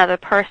of another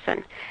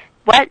person,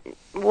 what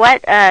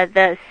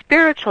the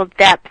spiritual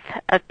depth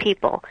of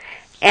people.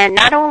 And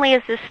not only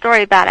is this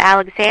story about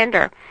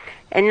Alexander,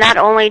 and not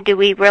only do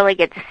we really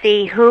get to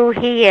see who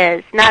he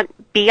is, not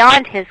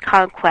beyond his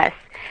conquests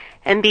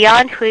and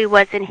beyond who he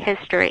was in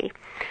history,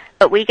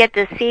 but we get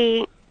to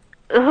see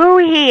who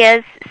he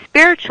is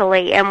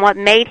spiritually and what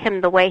made him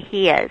the way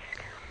he is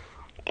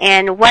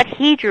and what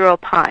he drew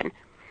upon.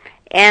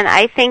 And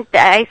I think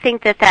that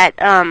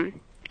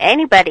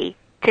anybody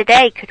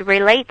today could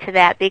relate to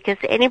that, because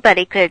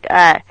anybody could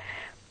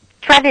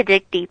try to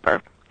dig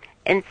deeper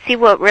and see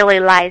what really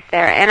lies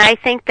there. And I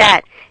think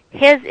that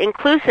his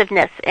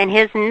inclusiveness and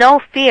his no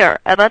fear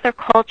of other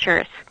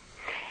cultures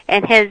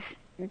and his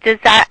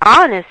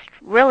honest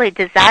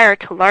desire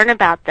to learn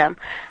about them,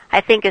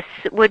 I think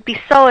would be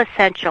so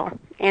essential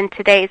in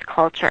today's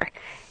culture.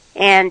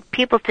 And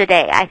people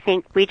today, I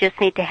think we just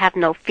need to have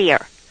no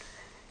fear.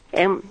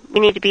 And we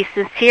need to be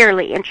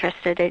sincerely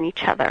interested in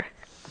each other.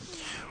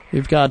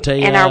 We've got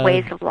in our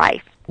ways of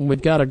life.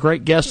 We've got a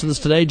great guest with us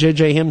today.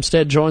 J.J.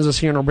 Hempstead joins us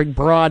here in our big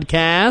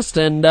broadcast,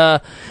 and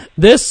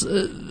this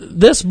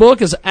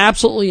book is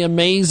absolutely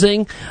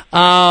amazing.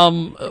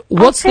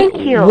 What's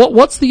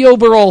the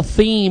overall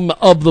theme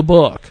of the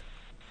book?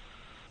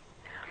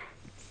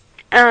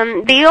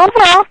 The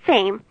overall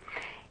theme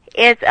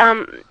is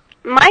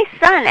my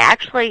son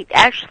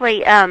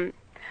actually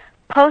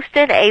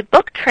posted a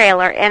book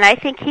trailer, and I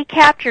think he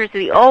captures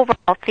the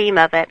overall theme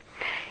of it.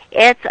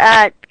 It's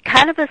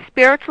kind of a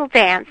spiritual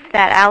dance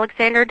that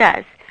Alexander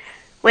does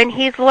when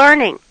he's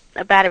learning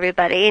about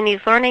everybody, and he's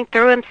learning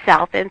through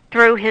himself and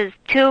through his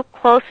 2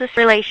 closest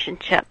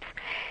relationships.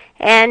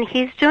 And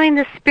he's doing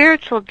the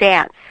spiritual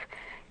dance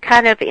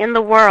kind of in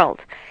the world.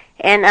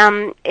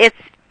 And it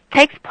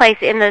takes place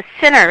in the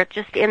center,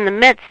 just in the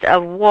midst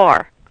of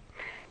war,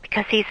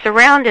 because he's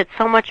surrounded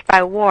so much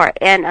by war.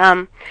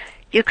 And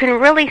you can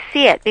really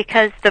see it,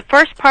 because the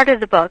first part of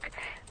the book,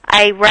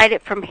 I write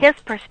it from his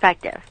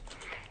perspective.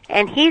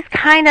 And he's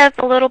kind of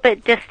a little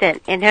bit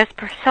distant in his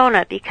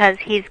persona, because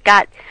he's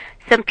got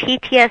some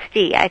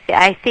PTSD.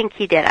 I think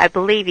he did. I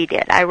believe he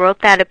did. I wrote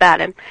that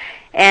about him.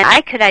 And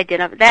I could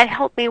identify. That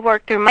helped me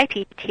work through my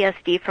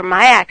PTSD from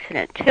my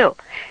accident, too.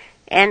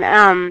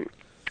 And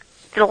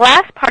the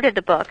last part of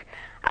the book,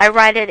 I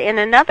write it in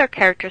another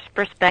character's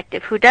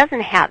perspective who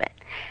doesn't have it.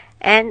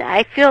 And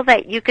I feel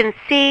that you can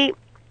see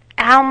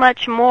how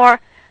much more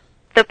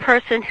the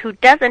person who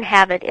doesn't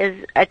have it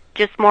is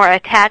just more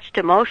attached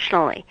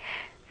emotionally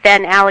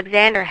than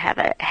Alexander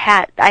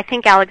had. I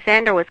think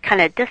Alexander was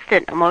kind of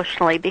distant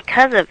emotionally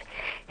because of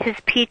his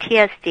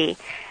PTSD.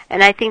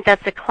 And I think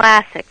that's a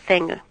classic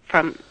thing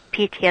from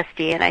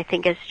PTSD. And I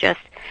think it's just,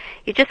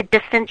 you just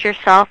distance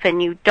yourself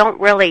and you don't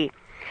really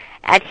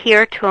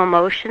adhere to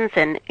emotions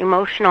and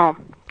emotional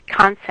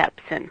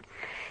concepts. And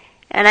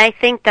I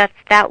think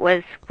that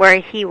was where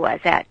he was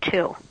at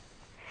too.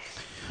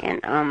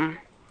 And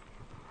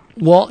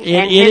well, go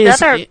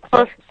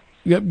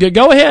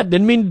ahead.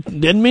 Didn't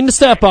mean to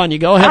step on you.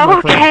 Go ahead,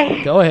 my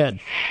friend. Go ahead.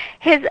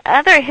 His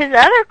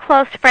other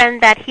close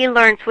friend that he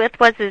learns with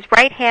was his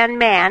right-hand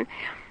man,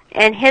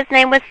 and his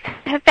name was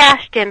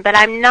Sebastian, but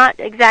I'm not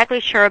exactly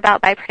sure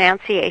about my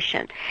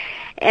pronunciation.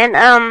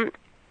 And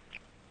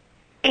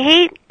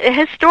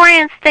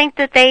historians think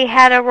that they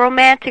had a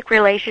romantic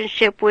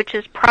relationship, which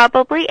is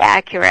probably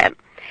accurate,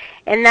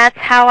 and that's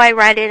how I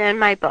write it in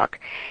my book.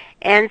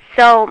 And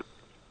so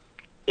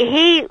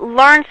he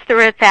learns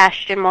through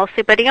Sebastian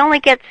mostly, but he only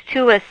gets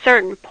to a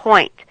certain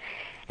point.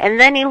 And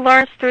then he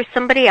learns through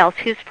somebody else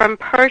who's from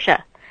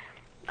Persia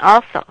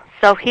also.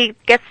 So he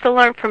gets to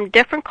learn from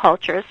different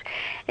cultures,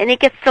 and he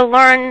gets to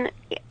learn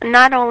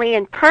not only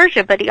in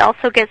Persia, but he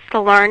also gets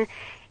to learn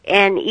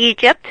in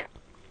Egypt,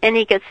 and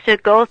he gets to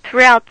go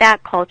throughout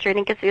that culture, and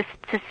he gets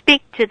to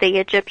speak to the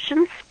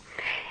Egyptians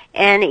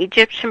and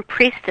Egyptian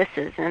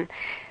priestesses, and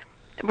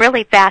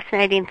really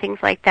fascinating things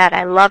like that.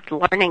 I loved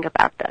learning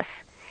about this.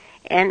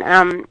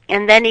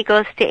 And then he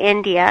goes to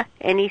India,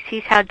 and he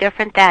sees how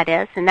different that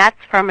is, and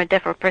that's from a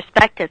different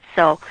perspective.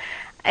 So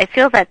I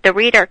feel that the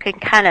reader can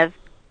kind of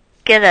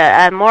get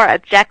a more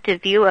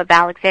objective view of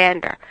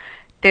Alexander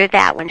through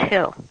that one,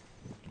 too.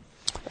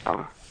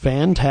 So.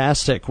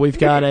 Fantastic. We've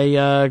got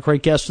a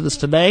great guest with us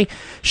today.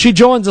 She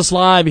joins us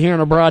live here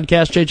on our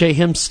broadcast, J.J.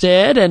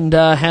 Hempstead, and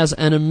has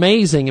an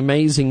amazing,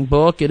 amazing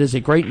book. It is a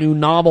great new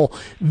novel,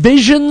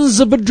 Visions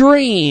of a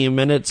Dream,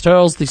 and it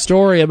tells the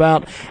story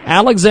about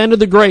Alexander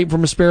the Great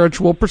from a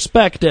spiritual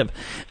perspective.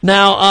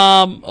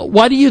 Now,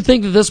 why do you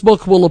think that this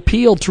book will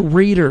appeal to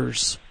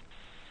readers?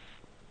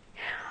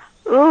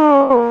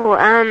 Ooh,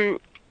 I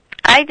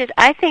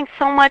think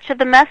so much of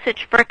the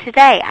message for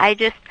today.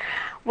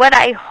 What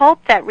I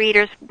hope that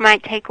readers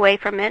might take away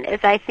from it is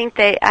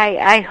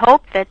I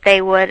hope that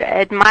they would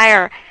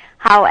admire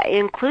how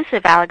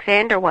inclusive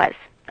Alexander was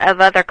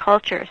of other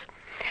cultures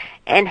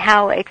and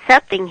how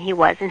accepting he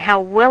was and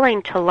how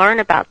willing to learn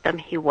about them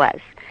he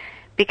was.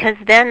 Because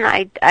then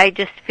I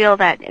just feel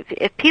that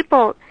if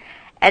people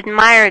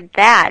admired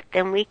that,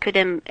 then we could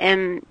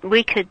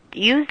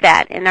use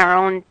that in our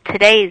own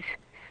today's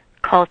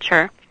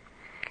culture.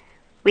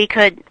 We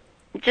could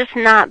just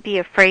not be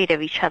afraid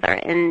of each other,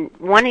 and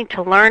wanting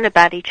to learn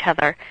about each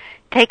other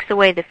takes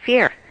away the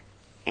fear.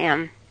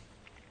 And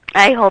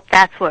I hope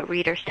that's what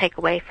readers take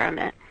away from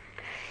it.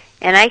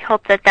 And I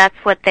hope that that's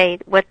what they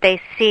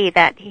see,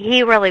 that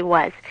he really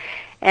was.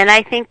 And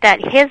I think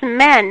that his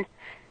men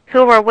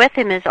who were with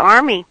him, his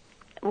army,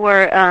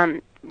 were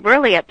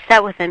really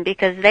upset with him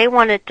because they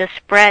wanted to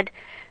spread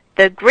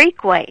the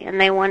Greek way, and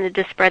they wanted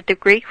to spread the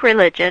Greek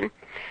religion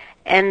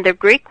and the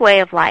Greek way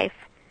of life.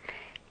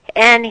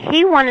 And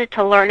he wanted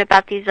to learn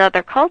about these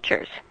other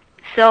cultures.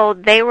 So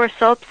they were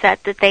so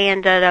upset that they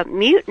ended up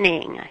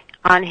mutinying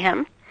on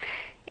him.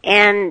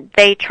 And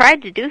they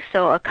tried to do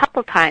so a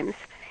couple times.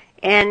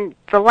 And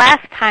the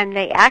last time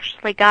they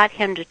actually got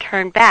him to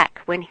turn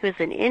back when he was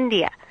in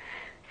India.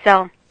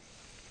 So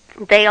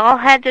they all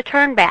had to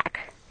turn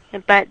back.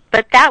 But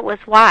that was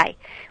why,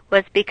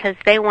 was because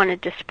they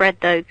wanted to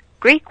spread the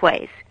Greek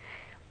ways.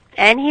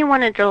 And he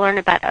wanted to learn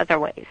about other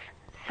ways.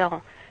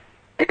 So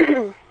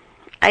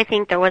I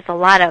think there was a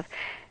lot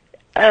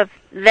of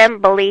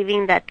them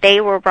believing that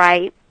they were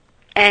right,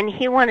 and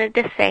he wanted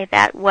to say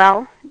that,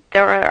 well,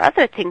 there are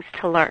other things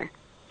to learn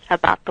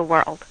about the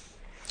world.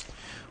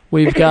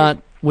 We've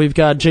got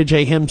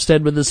J.J.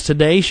 Hempstead with us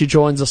today. She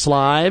joins us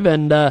live.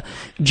 And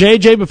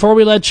J.J., before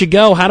we let you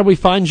go, how do we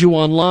find you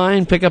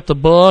online, pick up the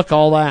book,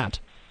 all that?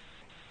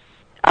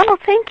 Oh,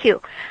 thank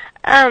you.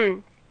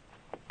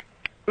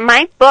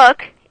 My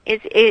book,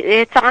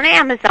 it's on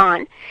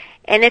Amazon.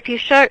 And if you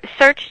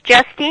search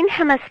Justine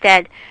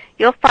Hempstead,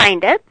 you'll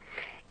find it.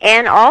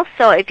 And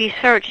also, if you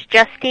search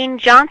Justine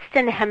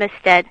Johnston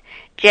Hempstead,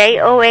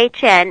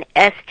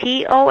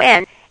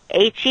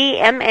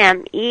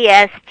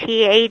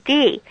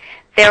 JOHNSTONHEMMESTAD,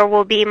 there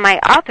will be my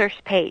author's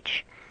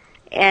page,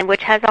 and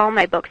which has all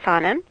my books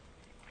on it.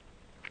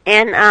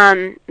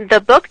 And the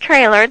book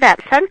trailer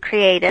that Son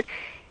created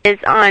is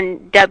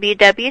on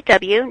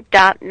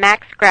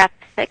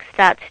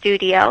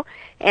www.maxgraphics.studio,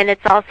 and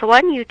it's also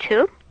on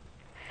YouTube.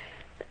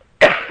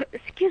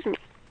 Excuse me.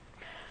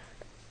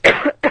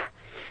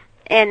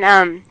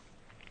 And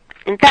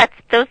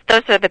those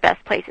are the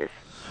best places.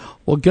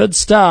 Well, good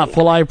stuff.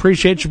 Well, I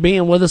appreciate you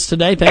being with us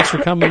today. Thanks for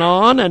coming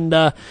on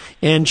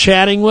and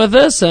chatting with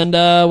us, and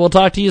we'll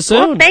talk to you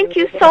soon. Well, thank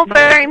you so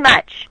very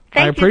much.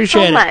 I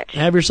appreciate you so much.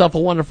 Have yourself a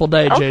wonderful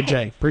day, Okay.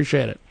 JJ.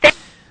 Appreciate it.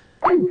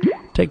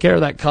 Take care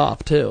of that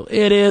cough, too.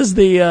 It is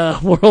the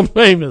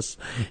world-famous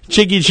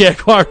Jiggy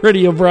Jaguar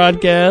radio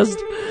broadcast.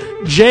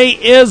 Jay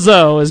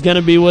Izzo is going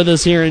to be with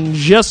us here in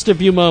just a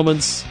few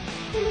moments.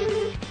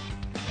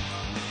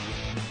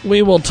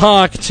 We will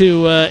talk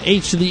to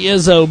H to the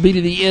Izzo, B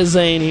to the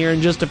Izane here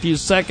in just a few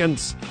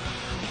seconds.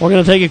 We're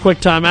going to take a quick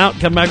time out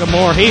and come back with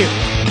more here.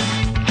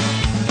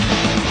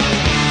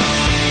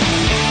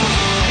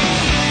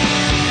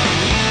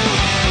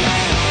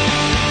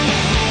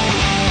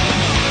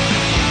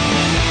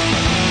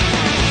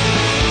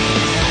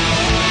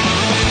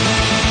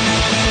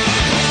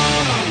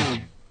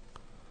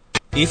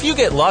 If you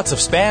get lots of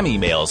spam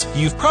emails,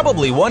 you've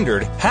probably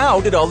wondered, how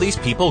did all these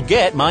people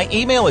get my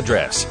email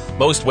address?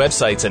 Most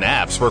websites and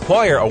apps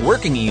require a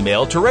working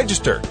email to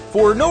register,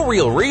 for no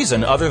real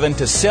reason other than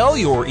to sell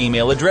your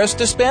email address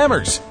to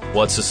spammers.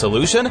 What's the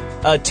solution?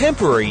 A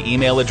temporary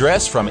email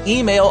address from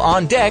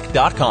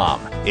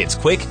emailondeck.com. It's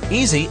quick,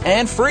 easy,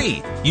 and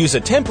free. Use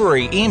a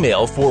temporary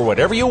email for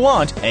whatever you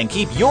want and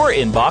keep your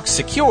inbox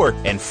secure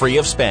and free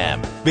of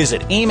spam.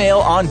 Visit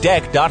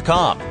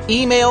emailondeck.com.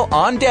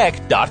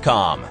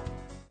 Emailondeck.com.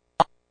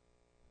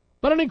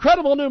 But an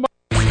incredible new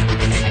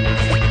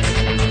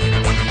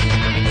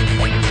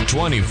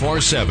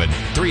 24/7,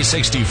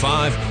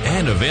 365,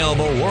 and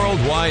available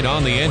worldwide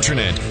on the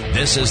internet.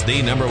 This is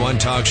the #1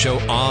 talk show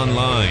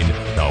online,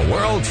 the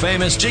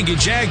world-famous Jiggy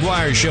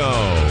Jaguar Show.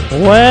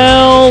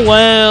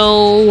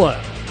 Well.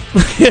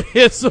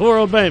 It's the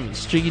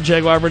world-famous Jiggy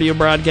Jaguar radio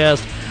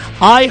broadcast.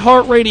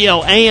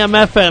 iHeartRadio,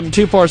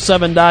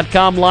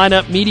 AMFM247.com,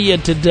 Lineup Media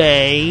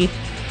today.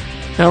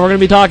 Now, we're going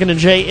to be talking to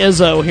Jay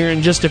Izzo here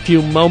in just a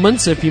few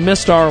moments. If you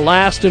missed our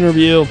last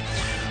interview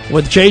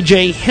with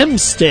J.J.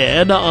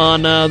 Hempstead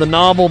on the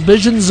novel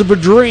Visions of a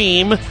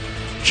Dream,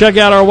 check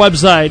out our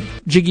website,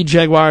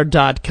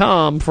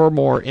 JiggyJaguar.com, for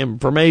more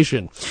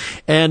information.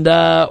 And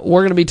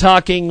we're going to be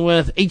talking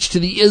with H to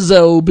the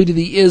Izzo, B to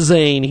the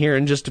Izane here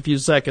in just a few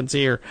seconds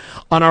here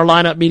on our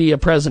Lineup Media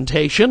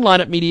presentation,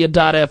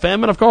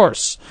 lineupmedia.fm, and, of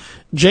course,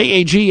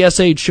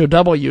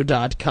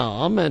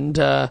 JAGSHOW.com.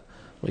 And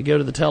we go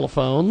to the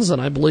telephones,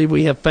 and I believe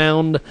we have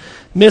found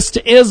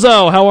Mr.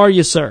 Izzo. How are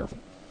you, sir?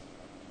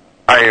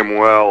 I am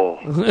well.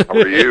 How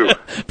are you?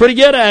 Pretty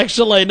good,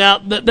 actually. Now,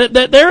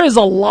 there is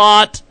a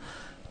lot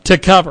to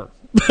cover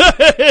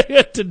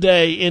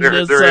today in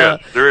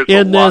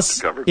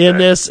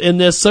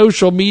this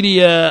social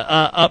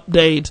media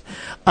update.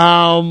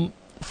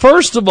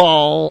 First of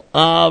all,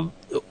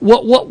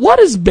 what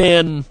has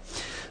been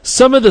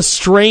some of the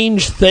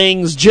strange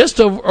things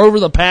just over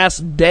the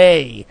past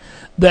day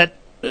that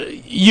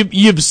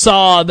you've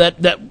saw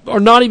that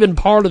are not even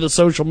part of the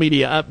social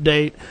media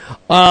update?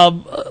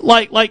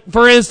 Like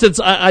for instance,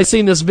 I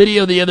seen this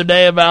video the other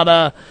day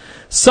about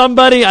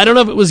somebody, I don't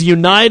know if it was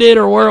United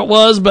or where it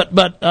was, but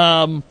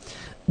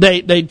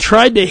they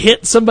tried to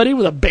hit somebody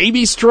with a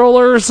baby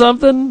stroller or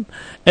something,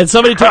 and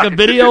somebody took a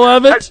video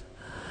of it.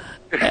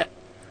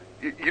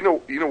 You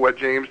know what,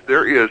 James?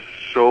 There is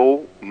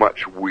so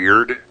much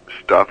weird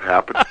stuff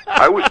happening.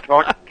 I was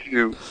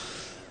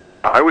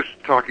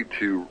talking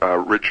to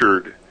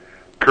Richard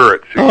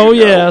Kurtz. Oh,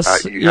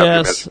 yes. You have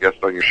him as a guest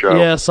on your show.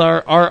 Yes,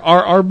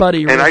 our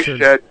buddy and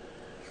Richard.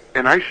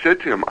 I said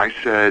to him, I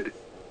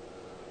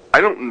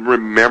don't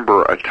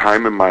remember a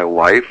time in my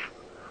life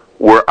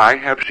where I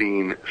have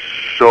seen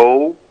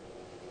so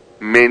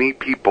many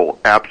people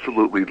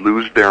absolutely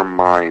lose their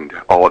mind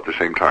all at the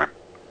same time.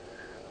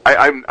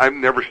 I've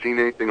never seen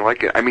anything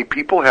like it. I mean,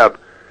 people have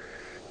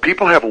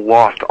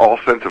lost all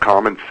sense of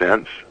common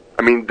sense.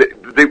 I mean,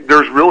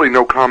 there's really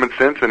no common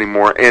sense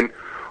anymore, and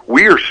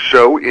we are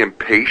so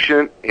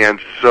impatient and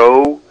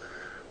so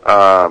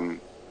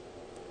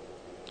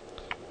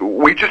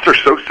we just are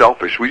so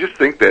selfish. We just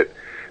think that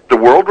the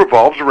world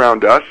revolves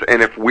around us,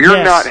 and if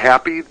we're not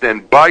happy,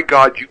 then by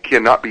God, you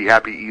cannot be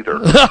happy either.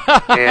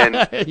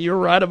 And you're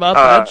right about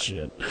that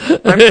shit.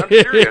 I'm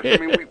serious. I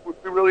mean,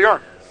 we really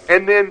are.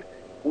 And then,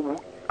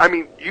 I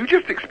mean, you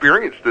just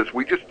experienced this.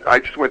 I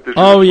just went this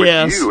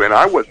with you, and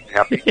I wasn't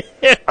happy.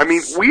 Yes. I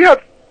mean,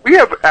 we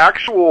have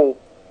actual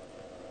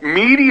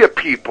media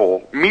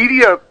people,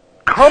 media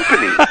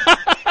companies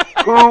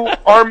who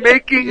are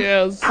making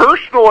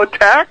personal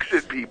attacks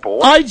at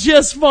people. I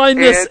just find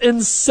this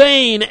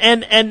insane,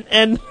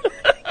 and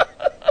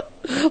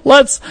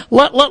let's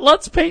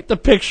paint the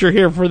picture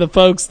here for the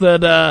folks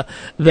that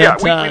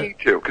we need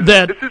to, because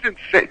this is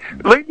insane.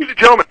 Ladies and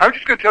gentlemen, I'm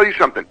just going to tell you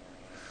something.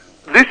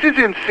 This is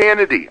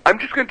insanity. I'm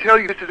just going to tell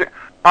you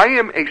I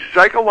am a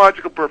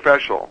psychological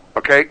professional,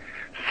 okay?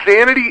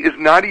 Sanity is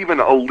not even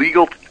a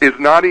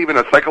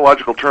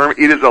psychological term.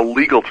 It is a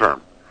legal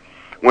term.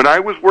 When I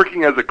was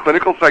working as a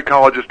clinical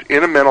psychologist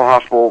in a mental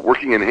hospital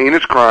working in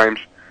heinous crimes,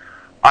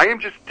 I am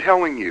just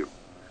telling you,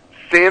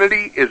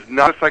 sanity is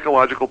not a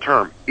psychological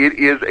term. It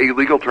is a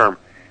legal term.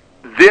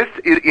 This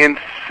is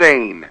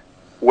insane.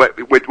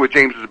 what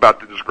James is about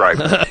to describe.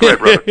 Go ahead,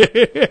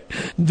 brother.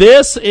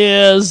 This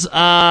is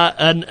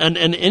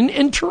an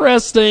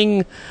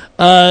interesting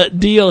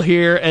deal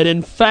here, and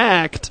in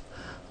fact,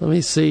 let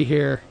me see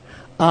here.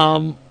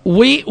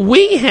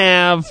 We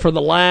have for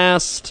the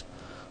last,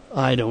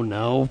 I don't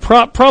know,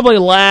 probably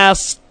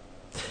last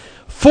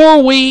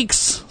 4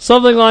 weeks,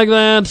 something like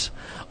that.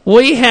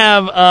 We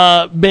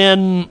have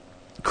been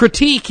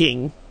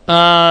critiquing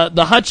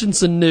the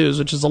Hutchinson News,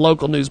 which is a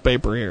local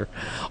newspaper here,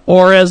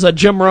 or as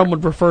Jim Rome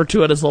would refer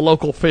to it, as the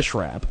local fish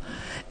wrap.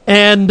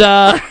 And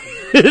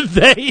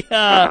they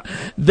have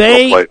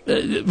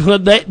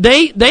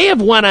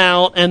went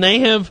out and they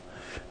have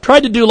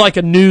tried to do like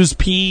a news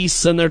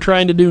piece, and they're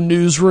trying to do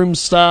newsroom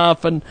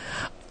stuff and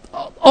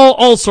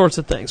all sorts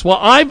of things. Well,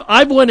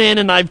 I've went in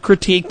and I've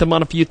critiqued them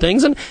on a few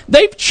things, and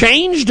they've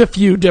changed a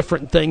few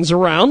different things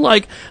around.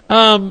 Like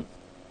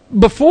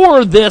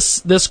before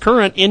this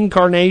current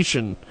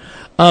incarnation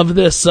of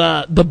this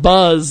the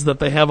buzz that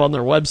they have on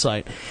their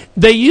website,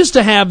 they used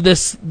to have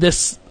this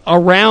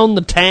around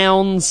the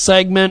town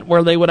segment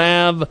where they would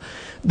have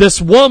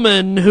this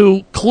woman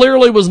who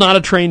clearly was not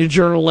a trained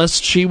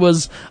journalist.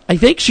 I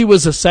think she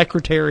was a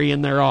secretary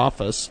in their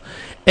office,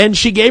 and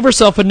she gave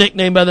herself a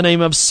nickname by the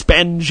name of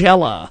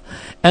Spangella.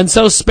 And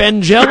so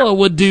Spangella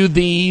would do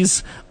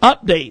these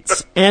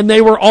updates, and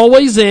they were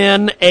always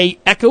in a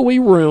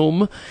echoey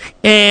room,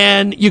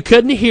 and you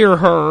couldn't hear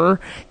her,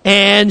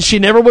 and she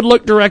never would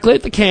look directly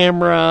at the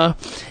camera,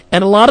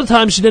 and a lot of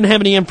times she didn't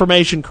have any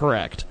information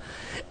correct.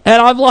 And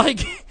I'm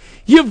like,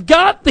 you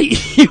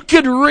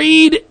could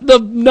read the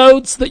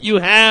notes that you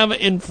have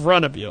in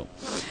front of you.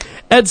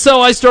 And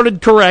so I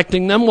started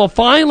correcting them. Well,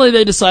 finally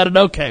they decided,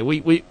 okay,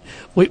 we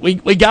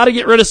got to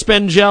get rid of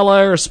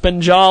Spangella or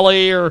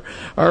Spanjali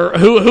or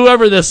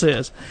whoever this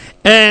is.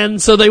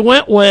 And so they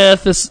went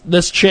with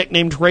this chick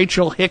named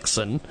Rachel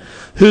Hickson,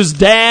 whose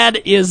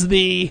dad is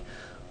the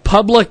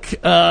public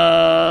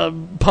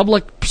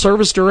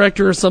service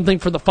director or something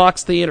for the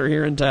Fox Theater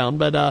here in town.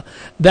 But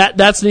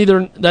that's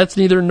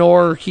neither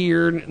nor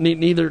here,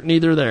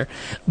 neither there.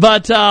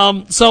 But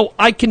so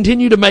I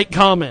continue to make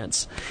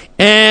comments,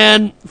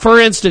 and for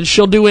instance,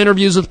 she'll do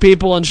interviews with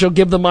people and she'll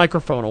give the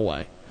microphone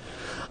away.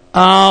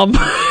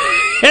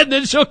 And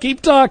then she'll keep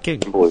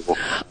talking.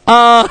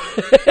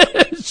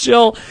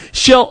 She'll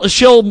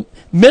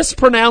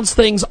mispronounce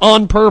things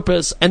on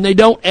purpose, and they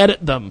don't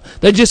edit them.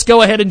 They just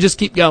go ahead and just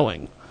keep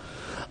going.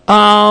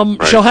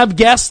 She'll have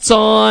guests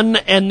on,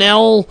 and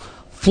they'll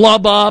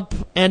flub up,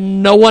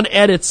 and no one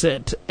edits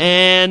it.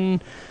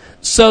 And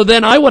so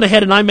then I went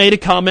ahead and I made a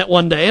comment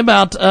one day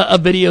about a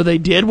video they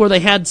did where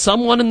they had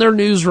someone in their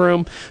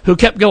newsroom who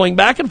kept going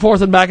back and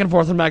forth and back and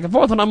forth and back and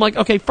forth. And I'm like,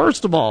 okay,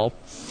 first of all,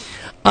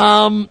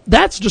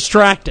 that's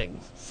distracting.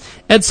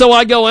 And so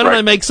I go in and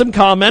I make some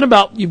comment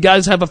about, you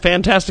guys have a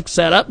fantastic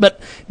setup,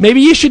 but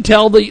maybe you should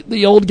tell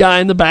the old guy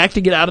in the back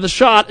to get out of the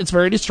shot. It's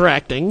very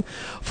distracting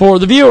for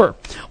the viewer.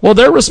 Well,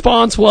 their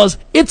response was,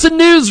 it's a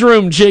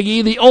newsroom,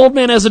 Jiggy. The old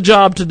man has a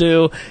job to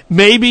do.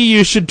 Maybe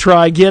you should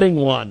try getting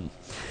one.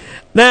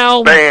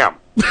 Now, bam.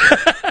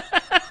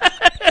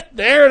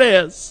 There it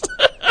is.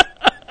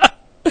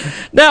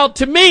 Now,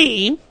 to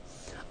me,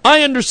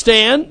 I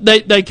understand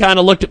they kind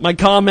of looked at my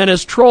comment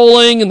as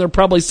trolling, and they're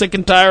probably sick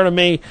and tired of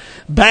me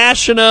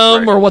bashing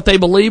them or what they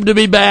believe to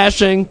be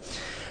bashing.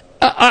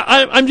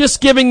 I'm just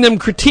giving them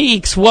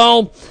critiques.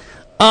 Well,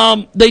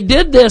 they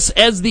did this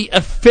as the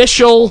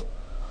official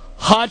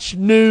Hutch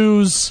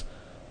News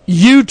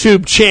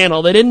YouTube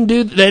channel. They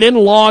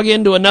didn't log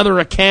into another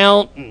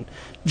account and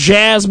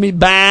jazz me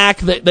back.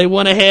 They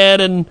went ahead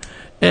and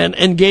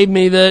gave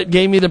me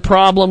the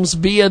problems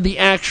via the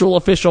actual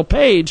official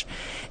page.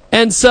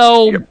 And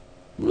so,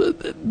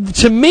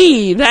 to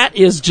me, that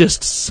is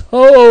just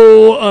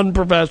so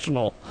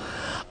unprofessional.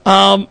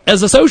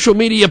 As a social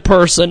media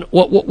person,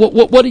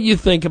 what do you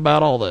think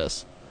about all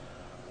this?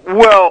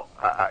 Well,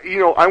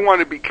 I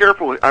want to be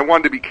careful. I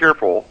wanted to be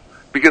careful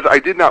because I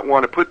did not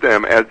want to put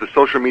them as the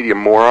social media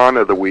moron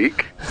of the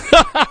week,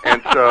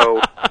 and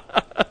so.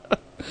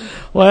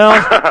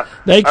 Well,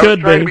 they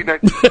could be. To be nice,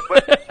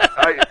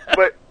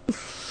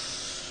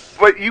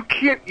 but you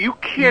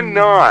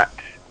cannot.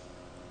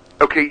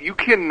 Okay, you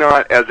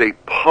cannot, as a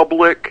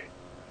public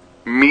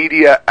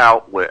media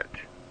outlet,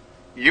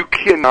 you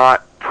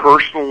cannot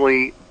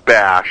personally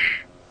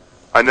bash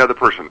another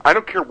person. I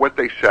don't care what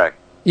they say.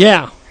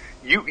 Yeah.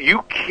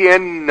 You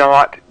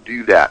cannot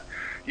do that.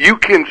 You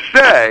can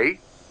say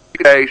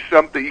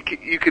something.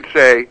 You could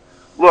say,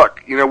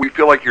 look, we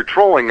feel like you're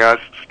trolling us.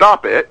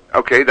 Stop it.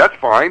 Okay, that's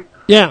fine.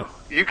 Yeah.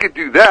 You could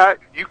do that.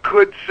 You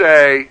could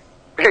say,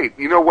 hey,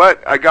 you know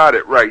what? I got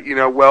it right.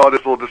 Well, it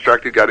is a little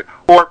distracted. Got it.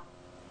 Or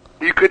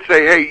you could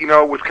say, hey,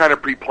 it was kind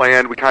of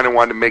pre-planned. We kind of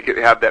wanted to make it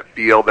have that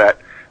feel that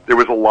there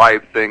was a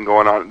live thing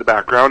going on in the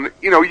background.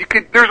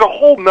 There's a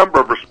whole number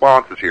of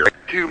responses here.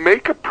 To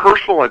make a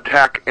personal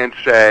attack and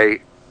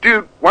say,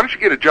 dude, why don't you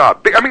get a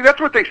job? I mean,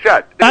 that's what they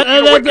said.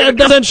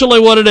 That's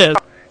essentially what it is.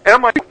 And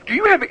I'm like, do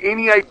you have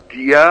any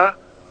idea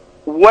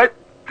what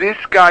this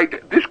guy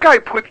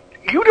puts?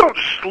 You don't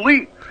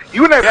sleep.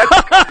 You and I have had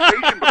this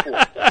conversation before.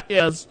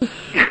 Yes.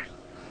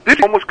 This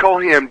almost call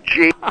him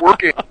James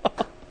working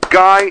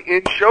guy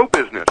in show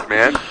business,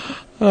 man.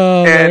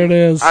 Oh, there it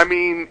is. I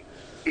mean,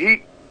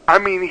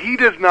 he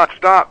does not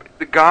stop.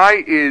 The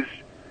guy is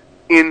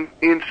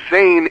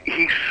insane.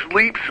 He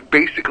sleeps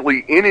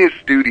basically in his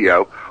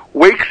studio,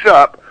 wakes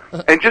up,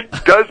 and just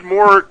does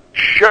more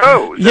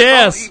shows.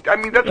 That's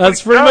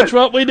pretty much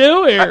what we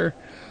do here.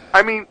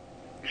 I mean,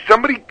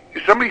 somebody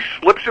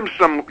slips him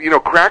some,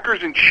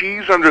 crackers and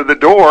cheese under the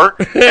door,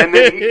 and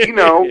then he,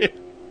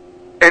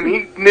 and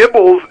he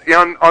nibbles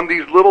on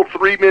these little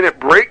 3-minute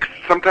breaks,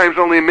 sometimes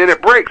only a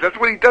minute breaks. That's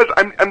what he does.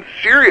 I'm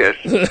serious.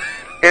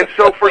 And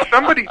so for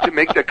somebody to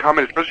make that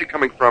comment, especially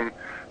coming from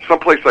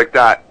someplace like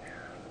that,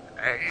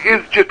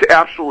 is just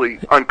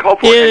absolutely uncalled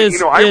for. It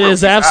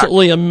is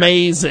absolutely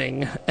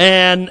amazing.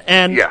 And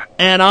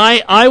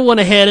I went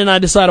ahead and I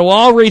decided, well,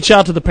 I'll reach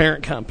out to the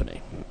parent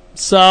company.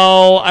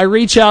 So I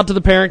reach out to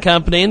the parent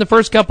company, and the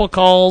first couple of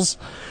calls,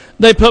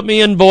 they put me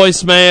in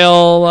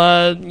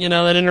voicemail. They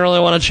didn't really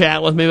want to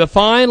chat with me. But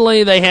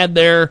finally, they had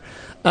their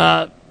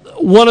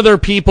one of their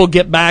people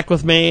get back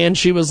with me, and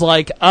she was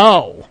like,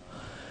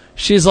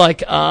 she's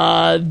like,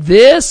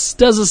 this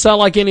doesn't sound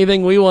like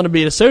anything we want to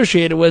be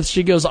associated with.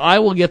 She goes, I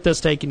will get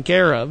this taken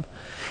care of.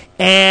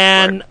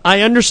 And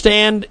I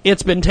understand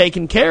it's been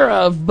taken care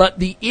of, but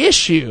the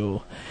issue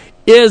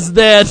is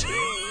that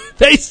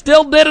they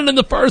still did it in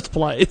the first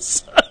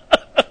place.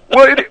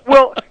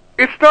 Well,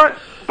 it's not.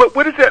 But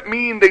what does that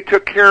mean? They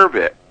took care of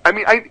it. I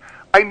mean,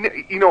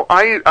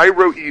 I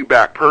wrote you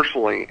back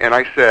personally, and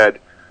I said,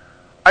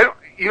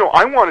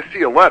 I want to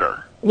see a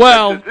letter.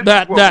 Well,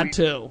 that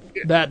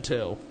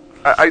too.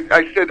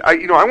 I said,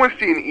 I want to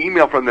see an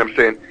email from them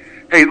saying,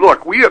 hey,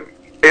 look,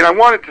 and I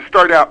want it to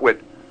start out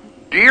with,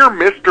 Dear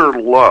Mr.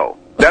 Lowe.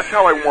 That's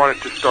how I want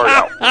it to start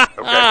out.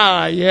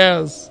 Okay?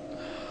 Yes.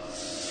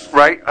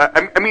 Right?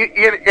 I mean,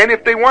 and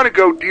if they want to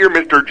go, Dear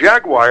Mr.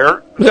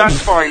 Jaguar,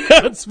 that's fine.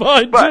 That's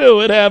fine,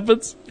 too. It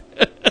happens.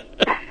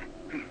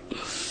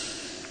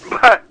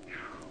 But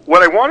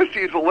what I want to see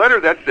is a letter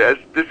that says,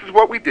 this is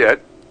what we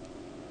did,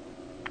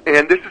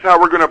 and this is how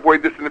we're going to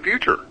avoid this in the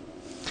future.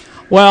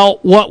 Well,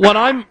 what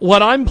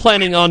I'm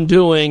planning on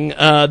doing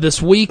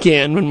this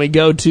weekend when we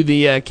go to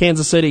the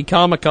Kansas City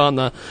Comic-Con,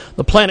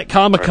 the Planet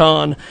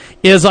Comic-Con,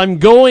 is I'm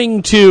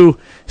going to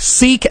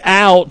seek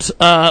out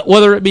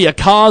whether it be a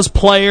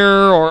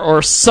cosplayer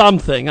or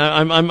something.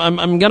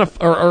 I'm gonna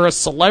or a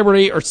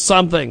celebrity or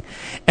something,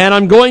 and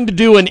I'm going to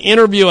do an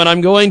interview, and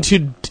I'm going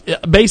to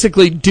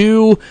basically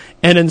do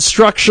an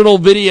instructional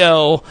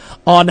video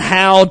on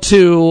how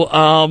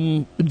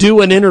to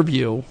do an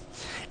interview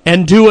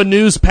and do a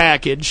news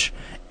package.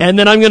 And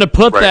then I'm going to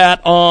put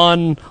that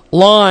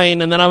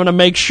online, and then I'm going to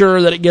make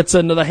sure that it gets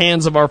into the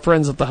hands of our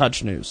friends at the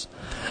Hutch News.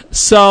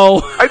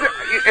 So,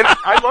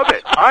 I love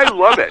it. I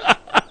love it.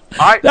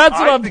 That's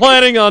what I'm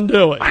planning on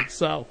doing.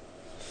 So,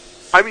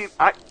 I mean,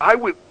 I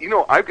would,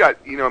 I've got,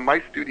 in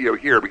my studio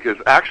here, because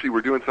actually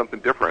we're doing something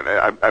different.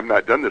 I've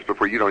not done this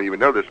before. You don't even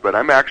know this, but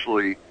I'm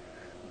actually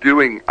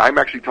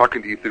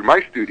talking to you through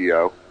my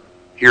studio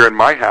here in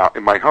my house,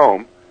 in my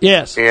home.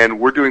 Yes. And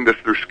we're doing this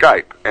through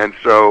Skype. And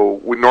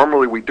so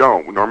normally we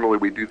don't. Normally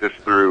we do this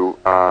through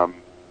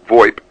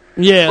VoIP.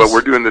 Yes. But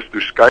we're doing this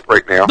through Skype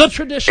right now. The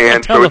traditional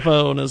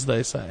telephone, as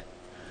they say.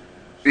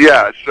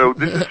 Yeah, so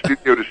this is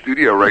studio to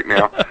studio right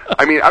now.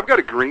 I mean, I've got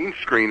a green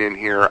screen in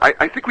here.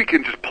 I think we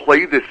can just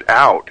play this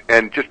out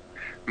and just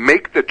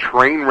make the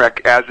train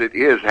wreck as it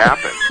is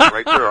happen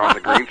right there on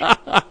the green screen.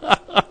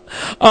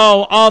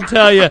 Oh, I'll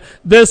tell you,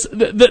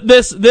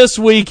 this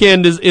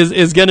weekend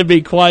is going to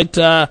be quite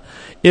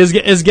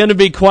is going to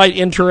be quite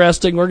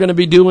interesting. We're going to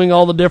be doing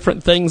all the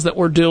different things that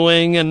we're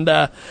doing, and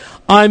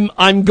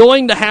I'm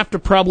going to have to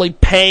probably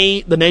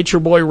pay the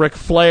Nature Boy Ric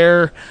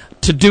Flair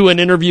to do an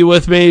interview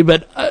with me,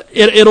 but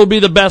it'll be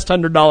the best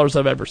 $100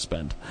 I've ever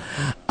spent.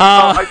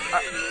 And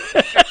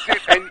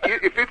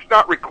if it's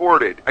not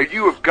recorded,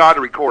 you have got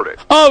to record it.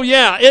 Oh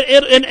yeah,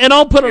 and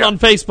I'll put it on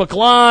Facebook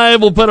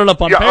Live. We'll put it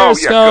up on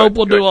Periscope.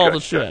 We'll do all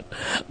the shit.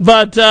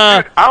 But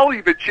dude, I'll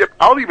even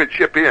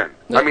chip in.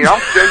 I mean, I'll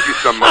send you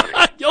some money.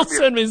 You'll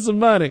send me some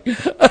money.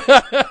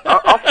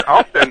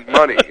 I'll send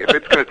money if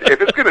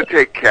it's gonna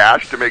take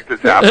cash to make this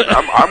happen.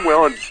 I'm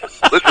willing.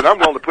 Listen, I'm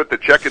willing to put the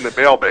check in the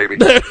mail, baby.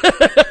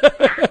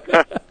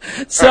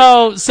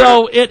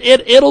 So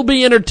it'll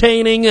be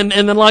entertaining, and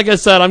then like I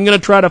said, I'm gonna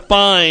try to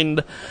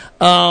find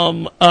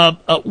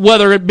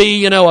whether it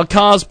be a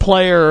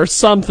cosplayer or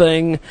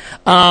something,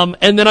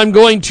 and then I'm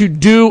going to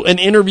do an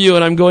interview,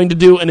 and I'm going to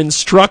do an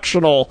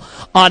instructional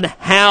on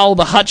how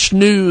the Hutch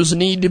News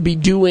need to be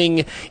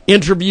doing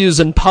interviews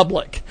in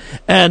public,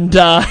 and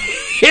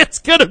it's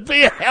going to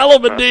be a hell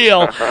of a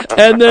deal.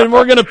 And then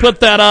we're going to put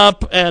that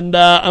up, and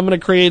I'm going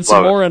to create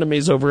some more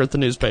enemies over at the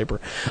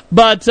newspaper.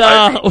 But you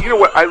know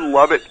what? I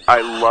love it,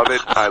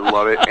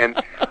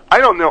 and I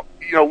don't know.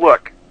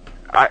 Look,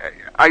 I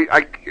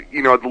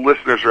the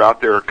listeners are out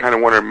there kind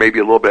of wondering maybe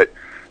a little bit.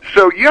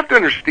 So you have to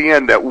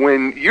understand that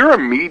when you're a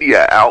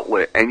media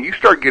outlet and you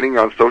start getting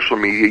on social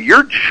media,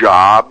 your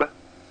job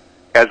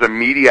as a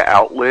media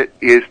outlet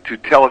is to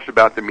tell us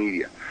about the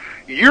media.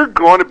 you're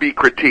going to be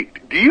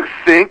critiqued. Do you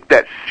think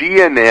that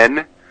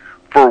CNN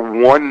for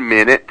 1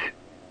 minute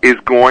is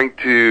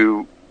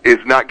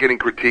not getting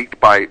critiqued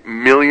by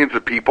millions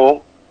of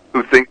people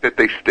who think that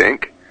they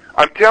stink?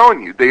 I'm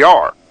telling you, they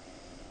are.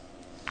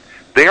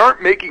 They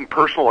aren't making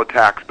personal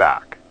attacks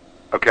back,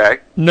 okay?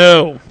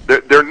 No.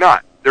 They're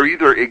not. They're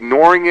either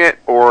ignoring it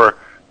or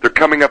they're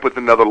coming up with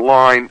another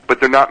line, but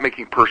they're not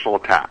making personal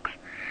attacks.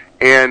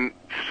 And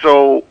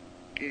so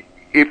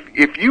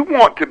if you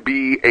want to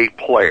be a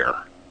player,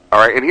 all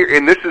right,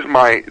 and this is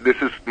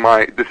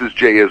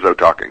Jay Izzo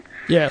talking.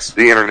 Yes.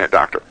 The internet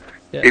doctor.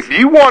 Yes. If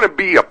you want to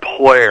be a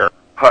player,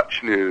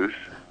 Hutch News,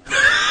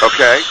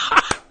 okay?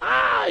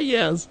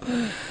 Yes.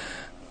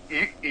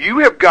 You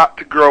have got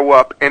to grow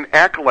up and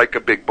act like a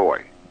big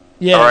boy.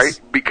 Yes. All right?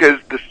 Because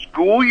the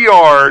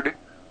schoolyard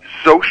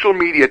social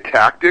media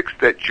tactics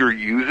that you're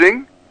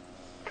using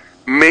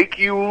make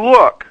you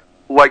look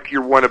like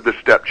you're one of the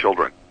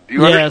stepchildren. Do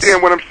you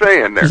understand what I'm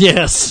saying there?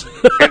 Yes.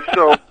 And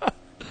so,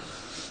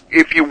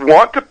 if you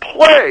want to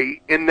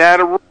play in that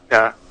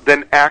arena,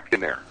 then act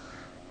in there.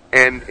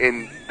 And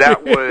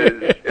that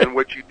was, and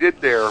what you did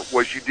there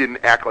was you didn't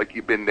act like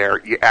you've been there.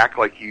 You act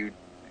like you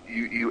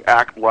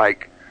act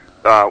like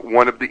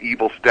one of the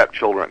evil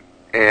stepchildren.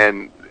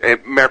 And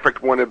matter of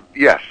fact,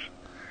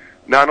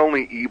 not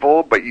only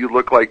evil, but you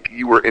look like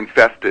you were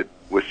infested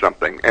with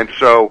something. And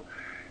so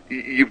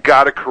you've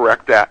got to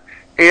correct that.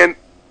 And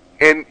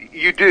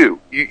you do.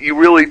 You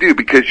really do,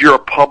 because you're a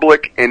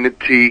public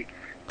entity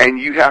and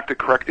you have to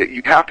correct it.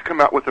 You have to come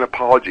out with an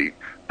apology.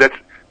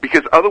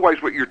 Because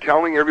otherwise what you're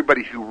telling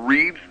everybody who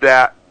reads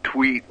that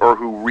tweet or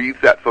who reads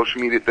that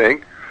social media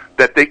thing,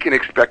 that they can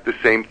expect the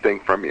same thing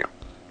from you.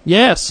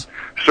 Yes.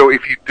 So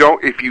if you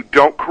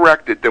don't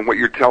correct it, then what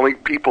you're telling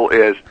people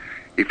is,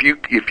 if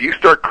you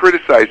start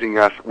criticizing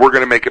us, we're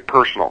going to make it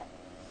personal.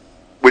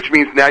 Which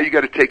means now you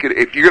got to take it.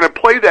 If you're going to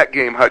play that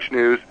game, Hutch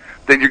News,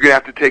 then you're going to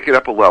have to take it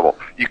up a level.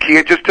 You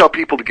can't just tell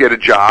people to get a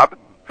job.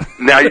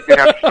 Now you're going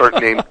to have to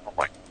start name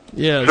calling.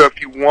 Yes. So if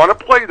you want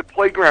to play the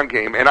playground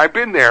game, and I've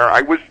been there,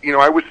 I was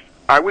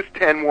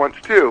 10 once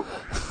too.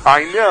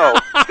 I know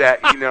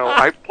that,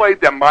 I've played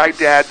that my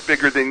dad's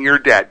bigger than your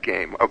dad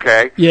game,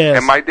 okay? Yes.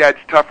 And my dad's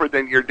tougher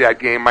than your dad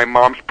game. My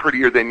mom's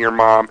prettier than your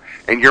mom,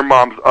 and your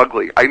mom's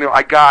ugly. I know,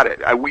 I got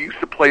it. We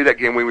used to play that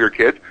game when we were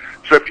kids.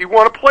 So if you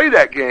want to play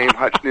that game,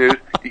 Hutch News,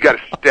 you got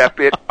to step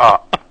it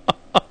up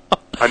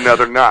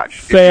another notch.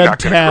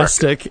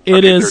 Fantastic.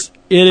 It is.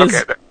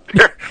 Okay.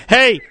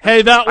 Hey,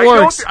 that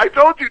works. I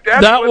told you,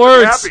 Daddy that wasn't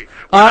works. happy.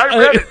 When I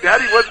read it,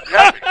 Daddy wasn't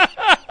happy.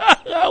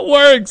 That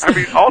works. I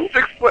mean, all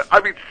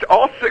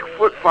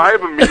 6'5"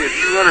 of me at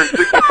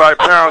 265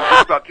 pounds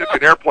just about took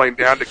an airplane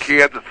down to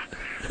Kansas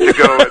to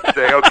go and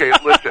say, okay,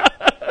 listen,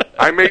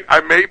 I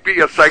may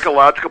be a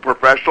psychological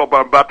professional,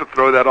 but I'm about to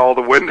throw that all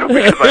the window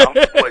because I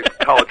also played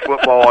college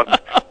football and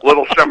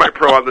little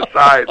semi-pro on the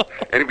side.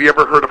 And have you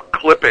ever heard of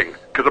clipping?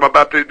 Because I'm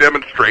about to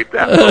demonstrate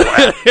that.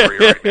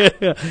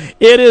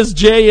 It is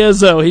Jay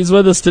Izzo. He's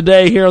with us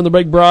today here on the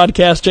big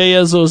broadcast. Jay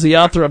Izzo is the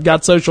author of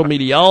Got Social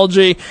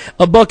Mediology,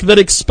 a book that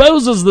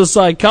exposes the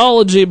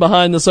psychology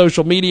behind the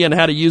social media and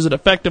how to use it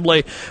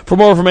effectively. For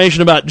more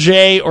information about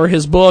Jay or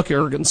his book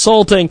or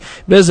consulting,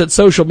 visit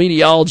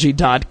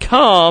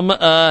socialmediology.com.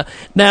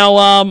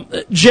 Now,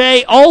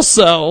 Jay,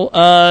 also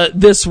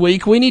this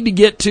week we need to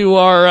get to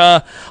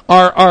our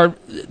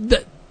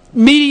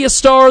Media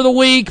Star of the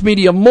Week,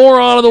 Media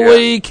Moron of the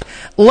Week.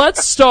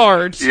 Let's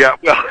start. Yeah,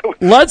 well,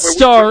 let's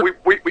start.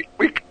 We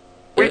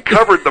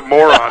covered the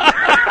moron.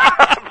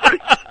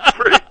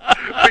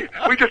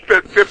 We just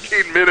spent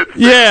 15 minutes.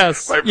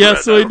 Yes, we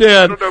did.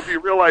 I don't know if you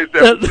realize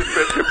that we just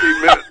spent 15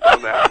 minutes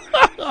on that.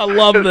 I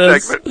love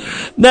this.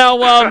 Segment.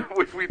 Now,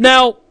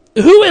 now,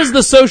 who is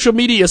the social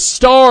media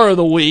star of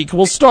the week?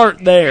 We'll start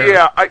there.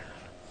 Yeah, and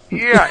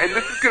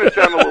this is going to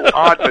sound a little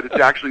odd, but it's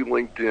actually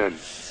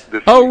LinkedIn.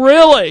 Oh,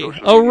 really?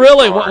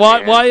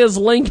 Why is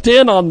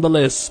LinkedIn on the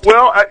list?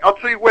 Well, I'll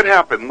tell you what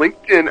happened.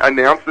 LinkedIn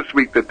announced this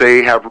week that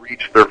they have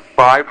reached their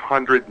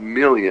 500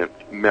 millionth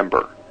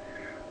member,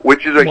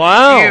 which is a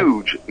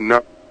huge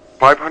number,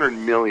 500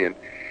 million.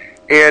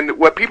 And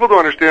what people don't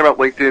understand about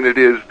LinkedIn, it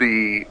is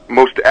the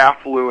most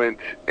affluent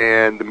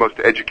and the most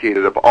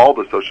educated of all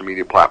the social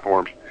media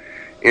platforms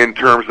in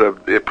terms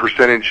of the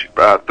percentage.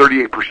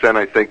 38%,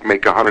 I think,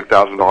 make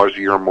 $100,000 a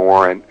year or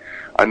more, and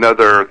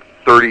another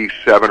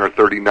 37 or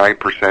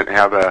 39%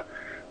 have a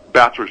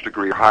bachelor's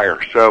degree or higher.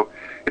 So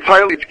it's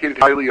highly educated,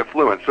 highly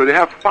affluent. So to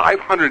have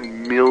 500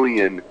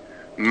 million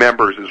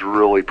members is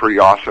really pretty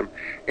awesome.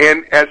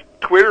 And as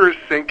Twitter is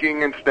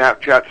sinking and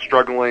Snapchat's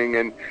struggling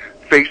and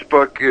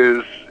Facebook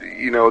is,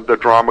 the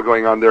drama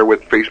going on there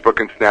with Facebook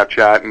and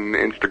Snapchat and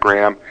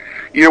Instagram,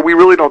 we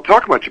really don't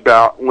talk much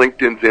about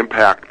LinkedIn's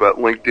impact, but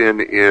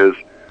LinkedIn is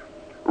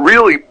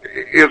really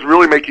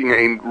making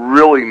a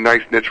really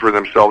nice niche for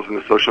themselves in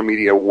the social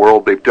media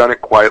world. They've done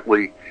it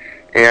quietly,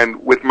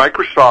 and with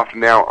Microsoft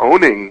now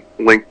owning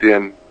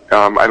LinkedIn,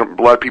 a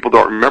lot of people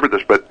don't remember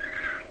this, but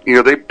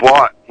they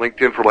bought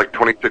LinkedIn for like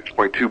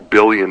 $26.2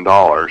 billion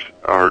or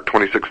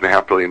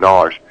 $26.5 billion,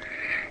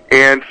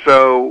 and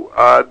so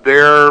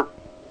they're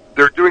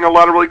they're doing a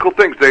lot of really cool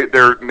things.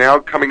 They're now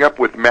coming up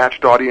with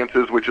matched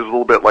audiences, which is a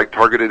little bit like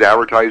targeted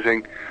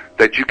advertising,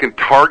 that you can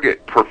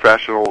target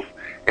professionals,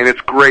 and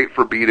it's great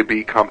for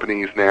B2B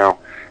companies now.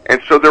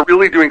 And so they're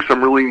really doing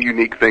some really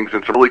unique things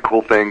and some really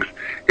cool things.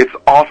 It's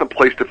an awesome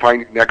place to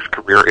find your next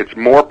career. It's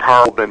more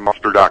powerful than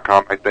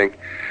Monster.com, I think.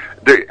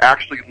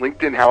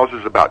 LinkedIn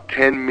houses about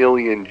 10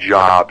 million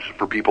jobs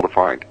for people to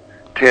find.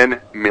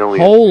 10 million.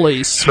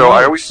 Holy smokes. So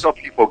I always tell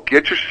people,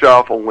 get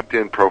yourself a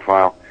LinkedIn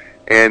profile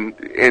and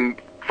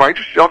find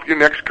yourself your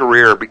next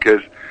career,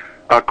 because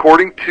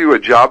according to a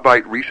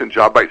recent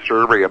JobBite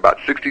survey, about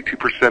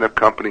 62% of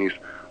companies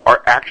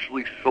are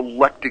actually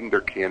selecting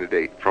their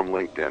candidate from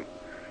LinkedIn.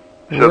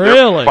 So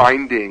really? They're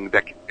finding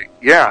that.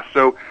 Yeah.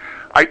 So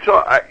I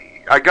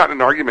got in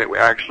an argument.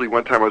 Actually,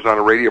 one time I was on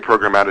a radio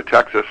program out of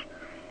Texas,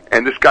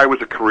 and this guy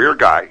was a career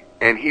guy,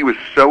 and he was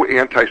so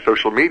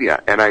anti-social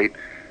media. And I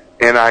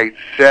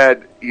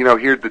said,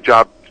 here's the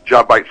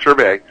JobBite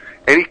survey,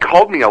 and he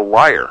called me a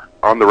liar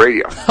on the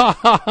radio.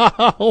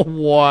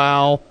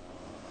 Wow.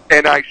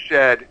 And I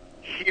said,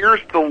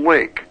 here's the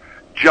link,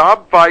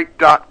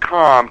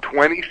 JobBite.com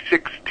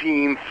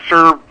 2016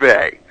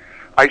 survey.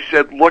 I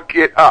said, look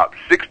it up.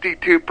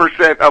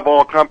 62% of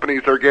all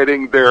companies are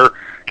getting their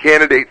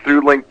candidate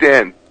through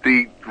LinkedIn.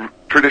 The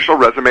traditional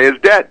resume is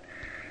dead.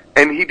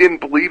 And he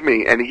didn't believe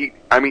me, and he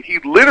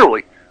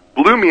literally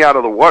blew me out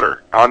of the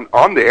water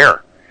on the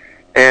air.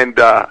 And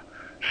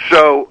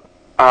so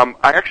I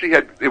actually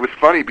it was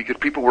funny because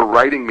people were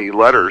writing me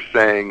letters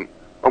saying,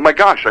 oh my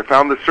gosh, I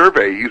found the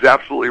survey. He's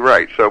absolutely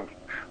right. So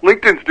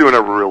LinkedIn's doing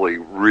a really,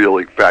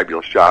 really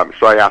fabulous job.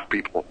 So I ask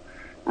people,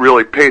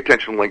 really pay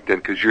attention to LinkedIn,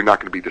 because you're not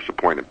going to be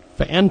disappointed.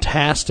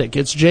 Fantastic.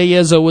 It's Jay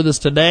Izzo with us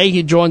today.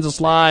 He joins us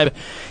live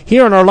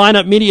here on our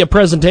Lineup Media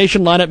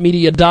presentation,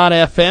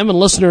 lineupmedia.fm, and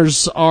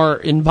listeners are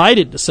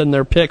invited to send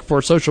their pick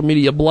for social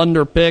media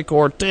blunder, pick,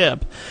 or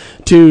tip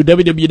to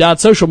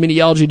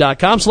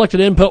www.socialmediology.com. Selected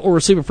input will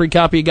receive a free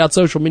copy of Got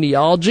Social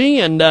Mediology.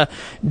 And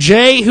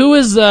Jay, who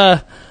is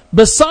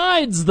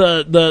besides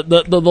the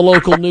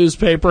local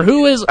newspaper,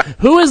 who is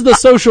the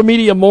social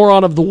media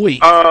moron of the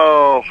week?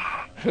 Oh,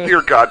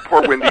 dear God,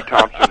 poor Wendy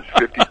Thompson,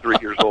 53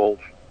 years old,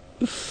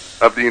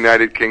 of the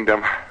United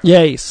Kingdom.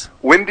 Yes.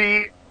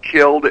 Wendy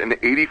killed an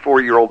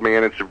 84-year-old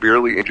man and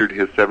severely injured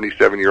his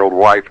 77-year-old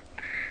wife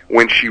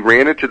when she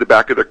ran into the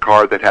back of their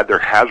car that had their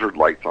hazard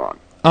lights on.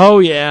 Oh,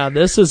 yeah,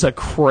 this is a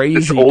crazy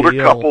This older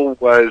deal. couple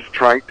was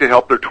trying to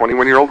help their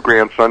 21-year-old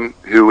grandson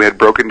who had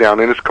broken down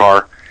in his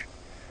car.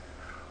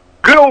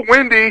 Good old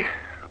Wendy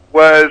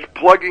was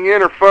plugging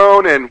in her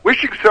phone and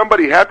wishing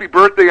somebody happy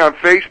birthday on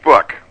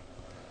Facebook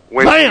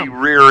when bam! she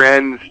rear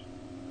ends.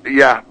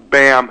 Yeah,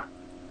 bam.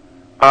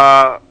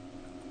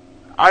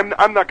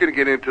 I'm not going to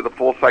get into the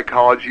full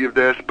psychology of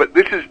this, but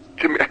this is,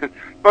 to me,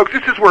 folks,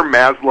 this is where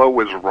Maslow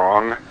was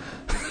wrong.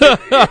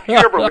 If you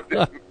ever looked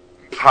at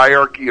this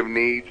hierarchy of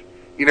needs,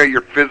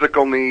 your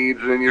physical needs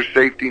and then your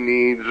safety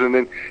needs, and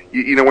then,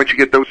 once you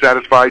get those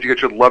satisfied, you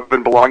get your love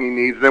and belonging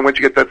needs, and then once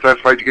you get that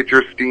satisfied, you get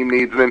your esteem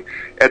needs, and then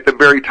at the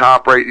very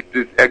top, right,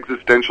 it's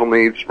existential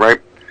needs, right?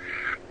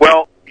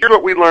 Well, here's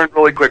what we learned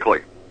really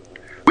quickly.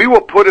 We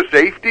will put a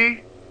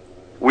safety,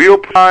 we will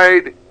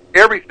provide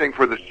everything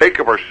for the sake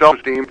of our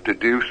self-esteem to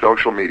do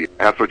social media.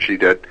 That's what she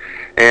did.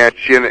 And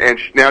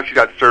now she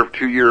got served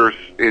 2 years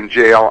in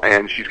jail,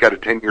 and she's got a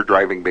 10-year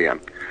driving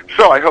ban.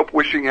 So I hope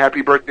wishing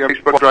happy birthday on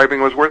Facebook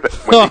driving was worth it.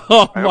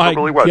 Oh, my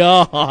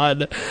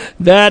God.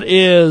 That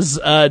is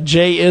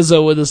Jay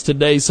Izzo with us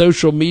today,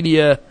 social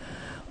media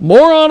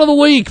moron of the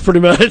week, pretty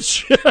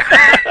much.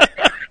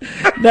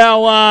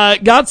 Now,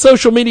 Got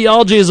Social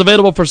Mediology is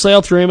available for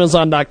sale through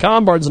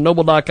Amazon.com,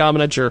 BarnesandNoble.com,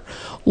 and at your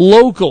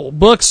local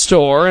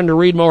bookstore. And to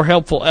read more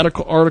helpful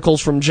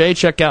articles from Jay,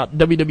 check out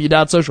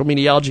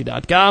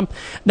www.socialmediology.com.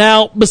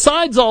 Now,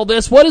 besides all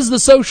this, what is the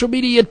social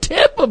media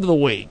tip of the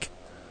week?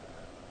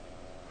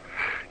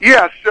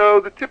 Yeah,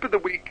 so the tip of the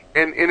week,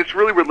 and it's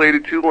really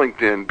related to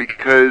LinkedIn,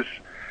 because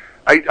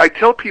I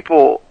tell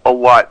people a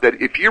lot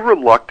that if you're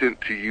reluctant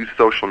to use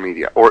social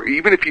media, or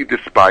even if you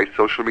despise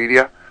social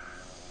media,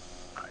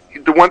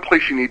 the one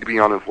place you need to be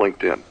on is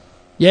LinkedIn.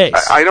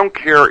 Yes. I don't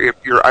care if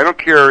you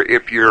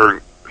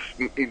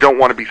don't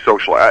want to be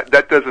social. I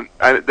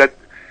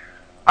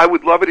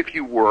would love it if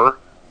you were,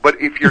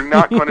 but if you're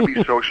not going to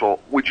be social,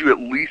 would you at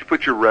least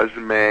put your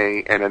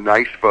resume and a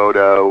nice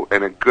photo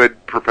and a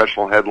good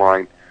professional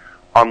headline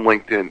on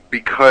LinkedIn?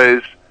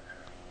 Because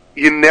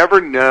you never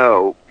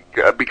know,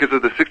 because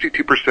of the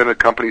 62% of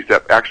companies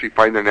that actually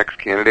find their next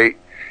candidate,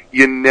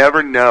 you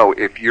never know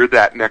if you're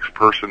that next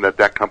person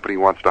that company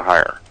wants to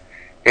hire.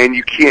 And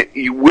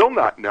you will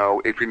not know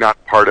if you're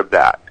not part of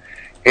that.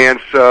 And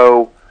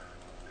so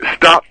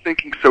stop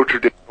thinking so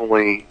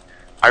traditionally.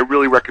 I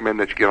really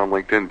recommend that you get on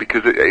LinkedIn,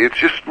 because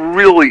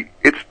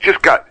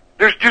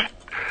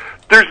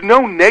there's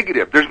no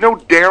negative, there's no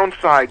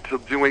downside to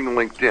doing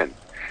LinkedIn.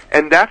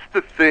 And that's the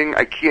thing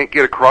I can't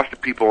get across to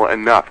people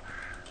enough.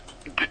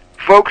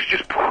 Folks,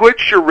 just put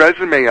your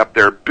resume up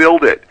there,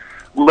 build it.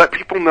 Let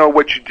people know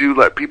what you do,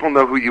 let people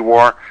know who you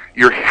are.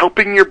 You're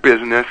helping your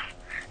business,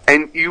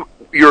 and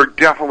you're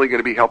definitely going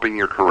to be helping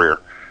your career.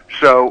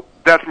 So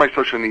that's my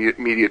social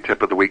media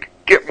tip of the week.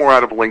 Get more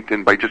out of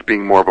LinkedIn by just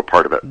being more of a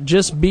part of it.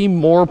 Just be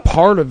more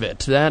part of it.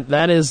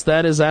 That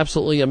is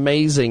absolutely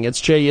amazing. It's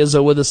Jay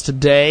Izzo with us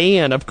today,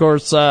 and of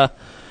course,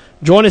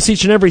 join us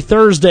each and every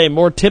Thursday.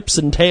 More tips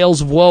and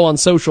tales of woe on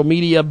social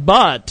media.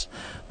 But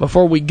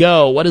before we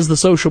go, what is the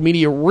social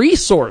media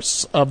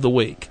resource of the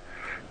week?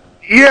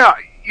 Yeah,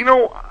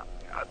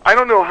 I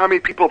don't know how many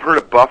people have heard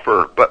of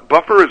Buffer, but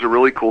Buffer is a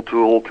really cool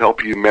tool to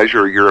help you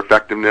measure your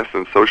effectiveness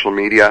in social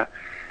media.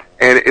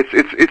 And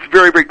it's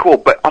very, very cool.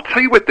 But I'll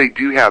tell you what they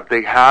do have.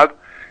 They have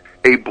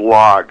a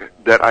blog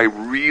that I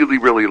really,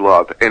 really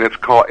love, and it's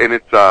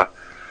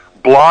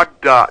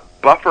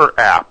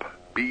blog.bufferapp,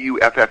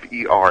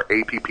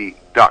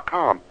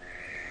 BUFFERAPP.com.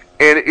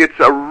 And it's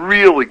a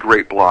really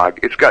great blog.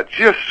 It's got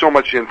just so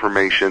much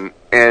information,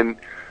 and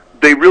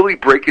they really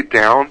break it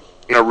down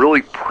in a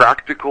really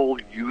practical,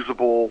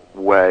 usable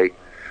way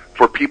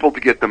for people to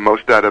get the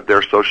most out of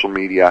their social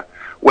media,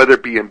 whether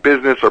it be in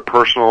business or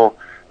personal,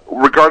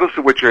 regardless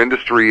of what your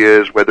industry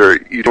is, whether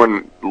you're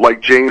doing,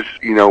 like James,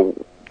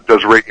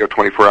 does radio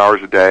 24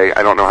 hours a day.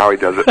 I don't know how he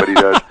does it, but he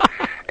does.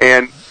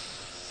 And,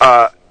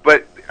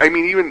 but, I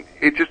mean, even,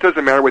 it just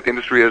doesn't matter what the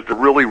industry is. They're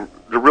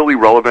really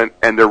relevant,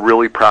 and they're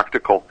really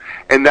practical.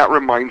 And that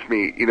reminds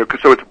me,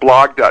 so it's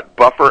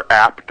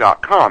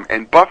blog.bufferapp.com,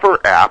 and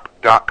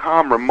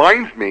bufferapp.com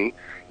reminds me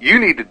you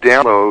need to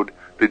download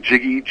the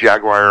Jiggy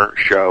Jaguar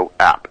Show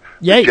app,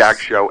 the Jag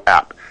Show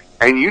app.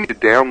 And you need to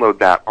download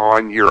that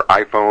on your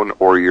iPhone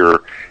or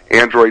your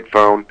Android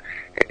phone,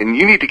 and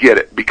you need to get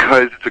it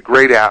because it's a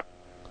great app.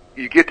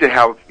 You get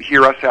to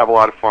hear us have a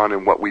lot of fun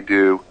in what we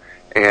do,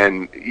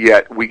 and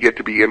yet we get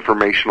to be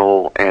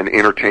informational and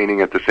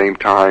entertaining at the same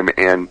time,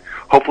 and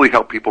hopefully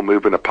help people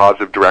move in a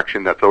positive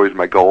direction. That's always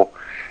my goal.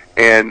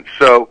 And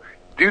so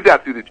do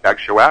that through the Jag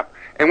Show app.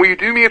 And will you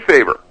do me a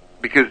favor?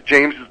 Because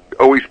James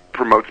always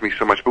promotes me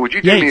so much, but would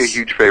you do me a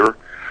huge favor?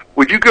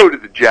 Would you go to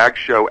the Jag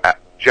Show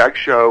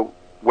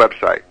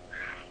website,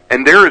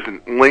 and there is a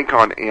link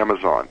on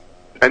Amazon,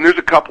 and there's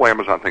a couple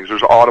Amazon things.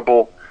 There's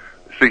Audible,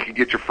 so you can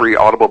get your free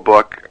Audible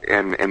book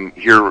and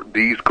hear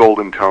these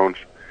golden tones,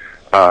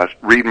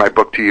 read my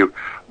book to you.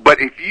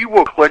 But if you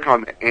will click on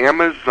the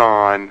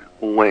Amazon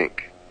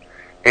link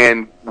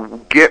and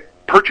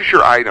purchase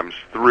your items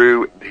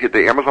through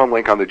the Amazon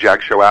link on the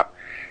Jag Show app,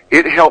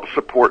 it helps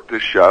support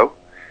this show,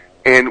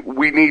 and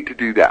we need to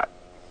do that.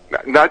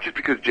 Not just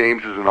because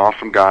James is an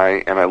awesome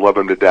guy and I love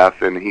him to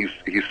death and he's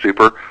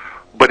super,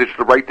 but it's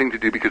the right thing to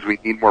do because we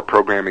need more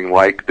programming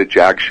like the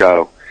Jag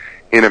Show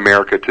in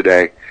America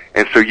today.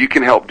 And so you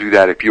can help do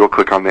that if you'll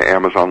click on the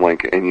Amazon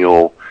link and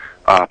you'll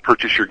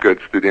purchase your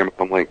goods through the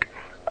Amazon link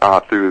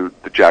through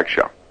the Jag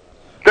Show.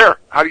 There.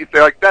 How do you say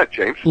like that,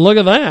 James? Look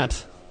at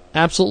that.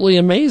 Absolutely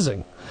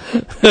amazing.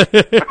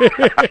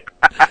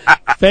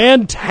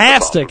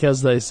 Fantastic,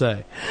 as they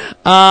say.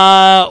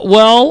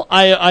 Well,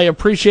 I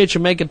appreciate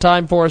you making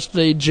time for us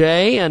today,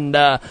 Jay, and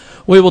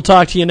we will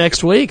talk to you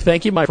next week.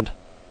 Thank you, my friend.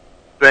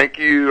 Thank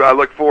you. I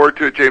look forward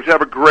to it, James.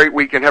 Have a great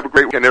weekend. Have a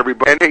great weekend,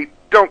 everybody. And hey,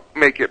 don't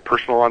make it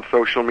personal on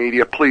social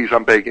media. Please,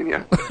 I'm begging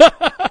you.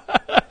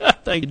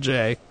 Thank you,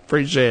 Jay.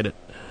 Appreciate it.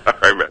 All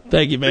right, man.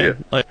 Thank you,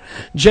 man.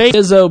 Jay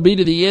Izzo, B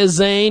to the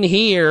Izzane,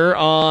 here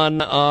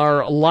on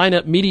our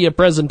Lineup Media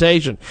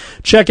presentation.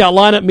 Check out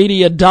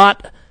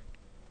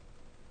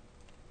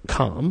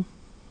lineupmedia.com.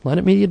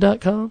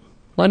 Lineupmedia.com?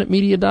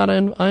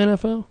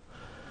 Lineupmedia.info?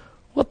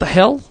 What the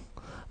hell?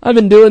 I've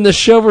been doing this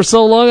show for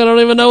so long I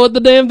don't even know what the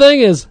damn thing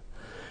is.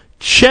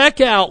 Check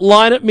out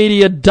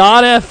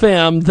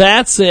lineupmedia.fm.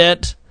 That's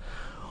it.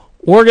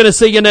 We're going to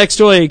see you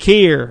next week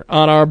here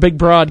on our big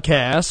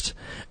broadcast.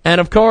 And,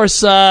 of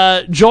course,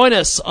 join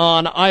us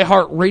on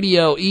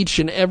iHeartRadio each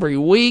and every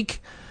week.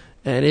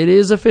 And it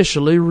is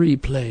officially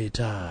replay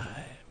time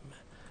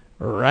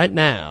right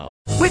now.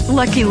 With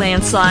Lucky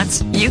Land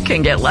Slots, you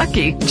can get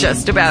lucky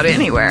just about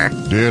anywhere.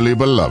 Dearly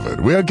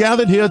beloved, we are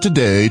gathered here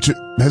today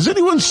to... Has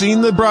anyone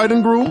seen the bride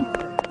and groom?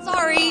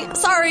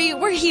 Sorry,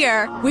 we're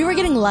here. We were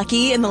getting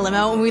lucky in the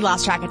limo and we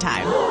lost track of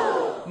time.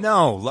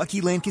 No,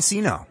 Lucky Land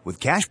Casino, with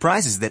cash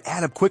prizes that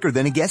add up quicker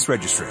than a guest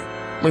registry.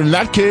 In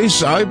that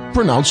case, I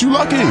pronounce you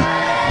lucky.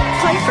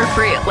 Play for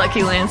free at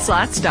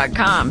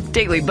LuckyLandSlots.com.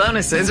 Daily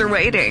bonuses are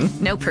waiting.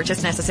 No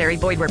purchase necessary.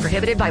 Void where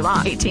prohibited by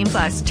law.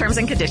 18+. Terms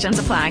and conditions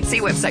apply. See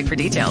website for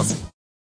details.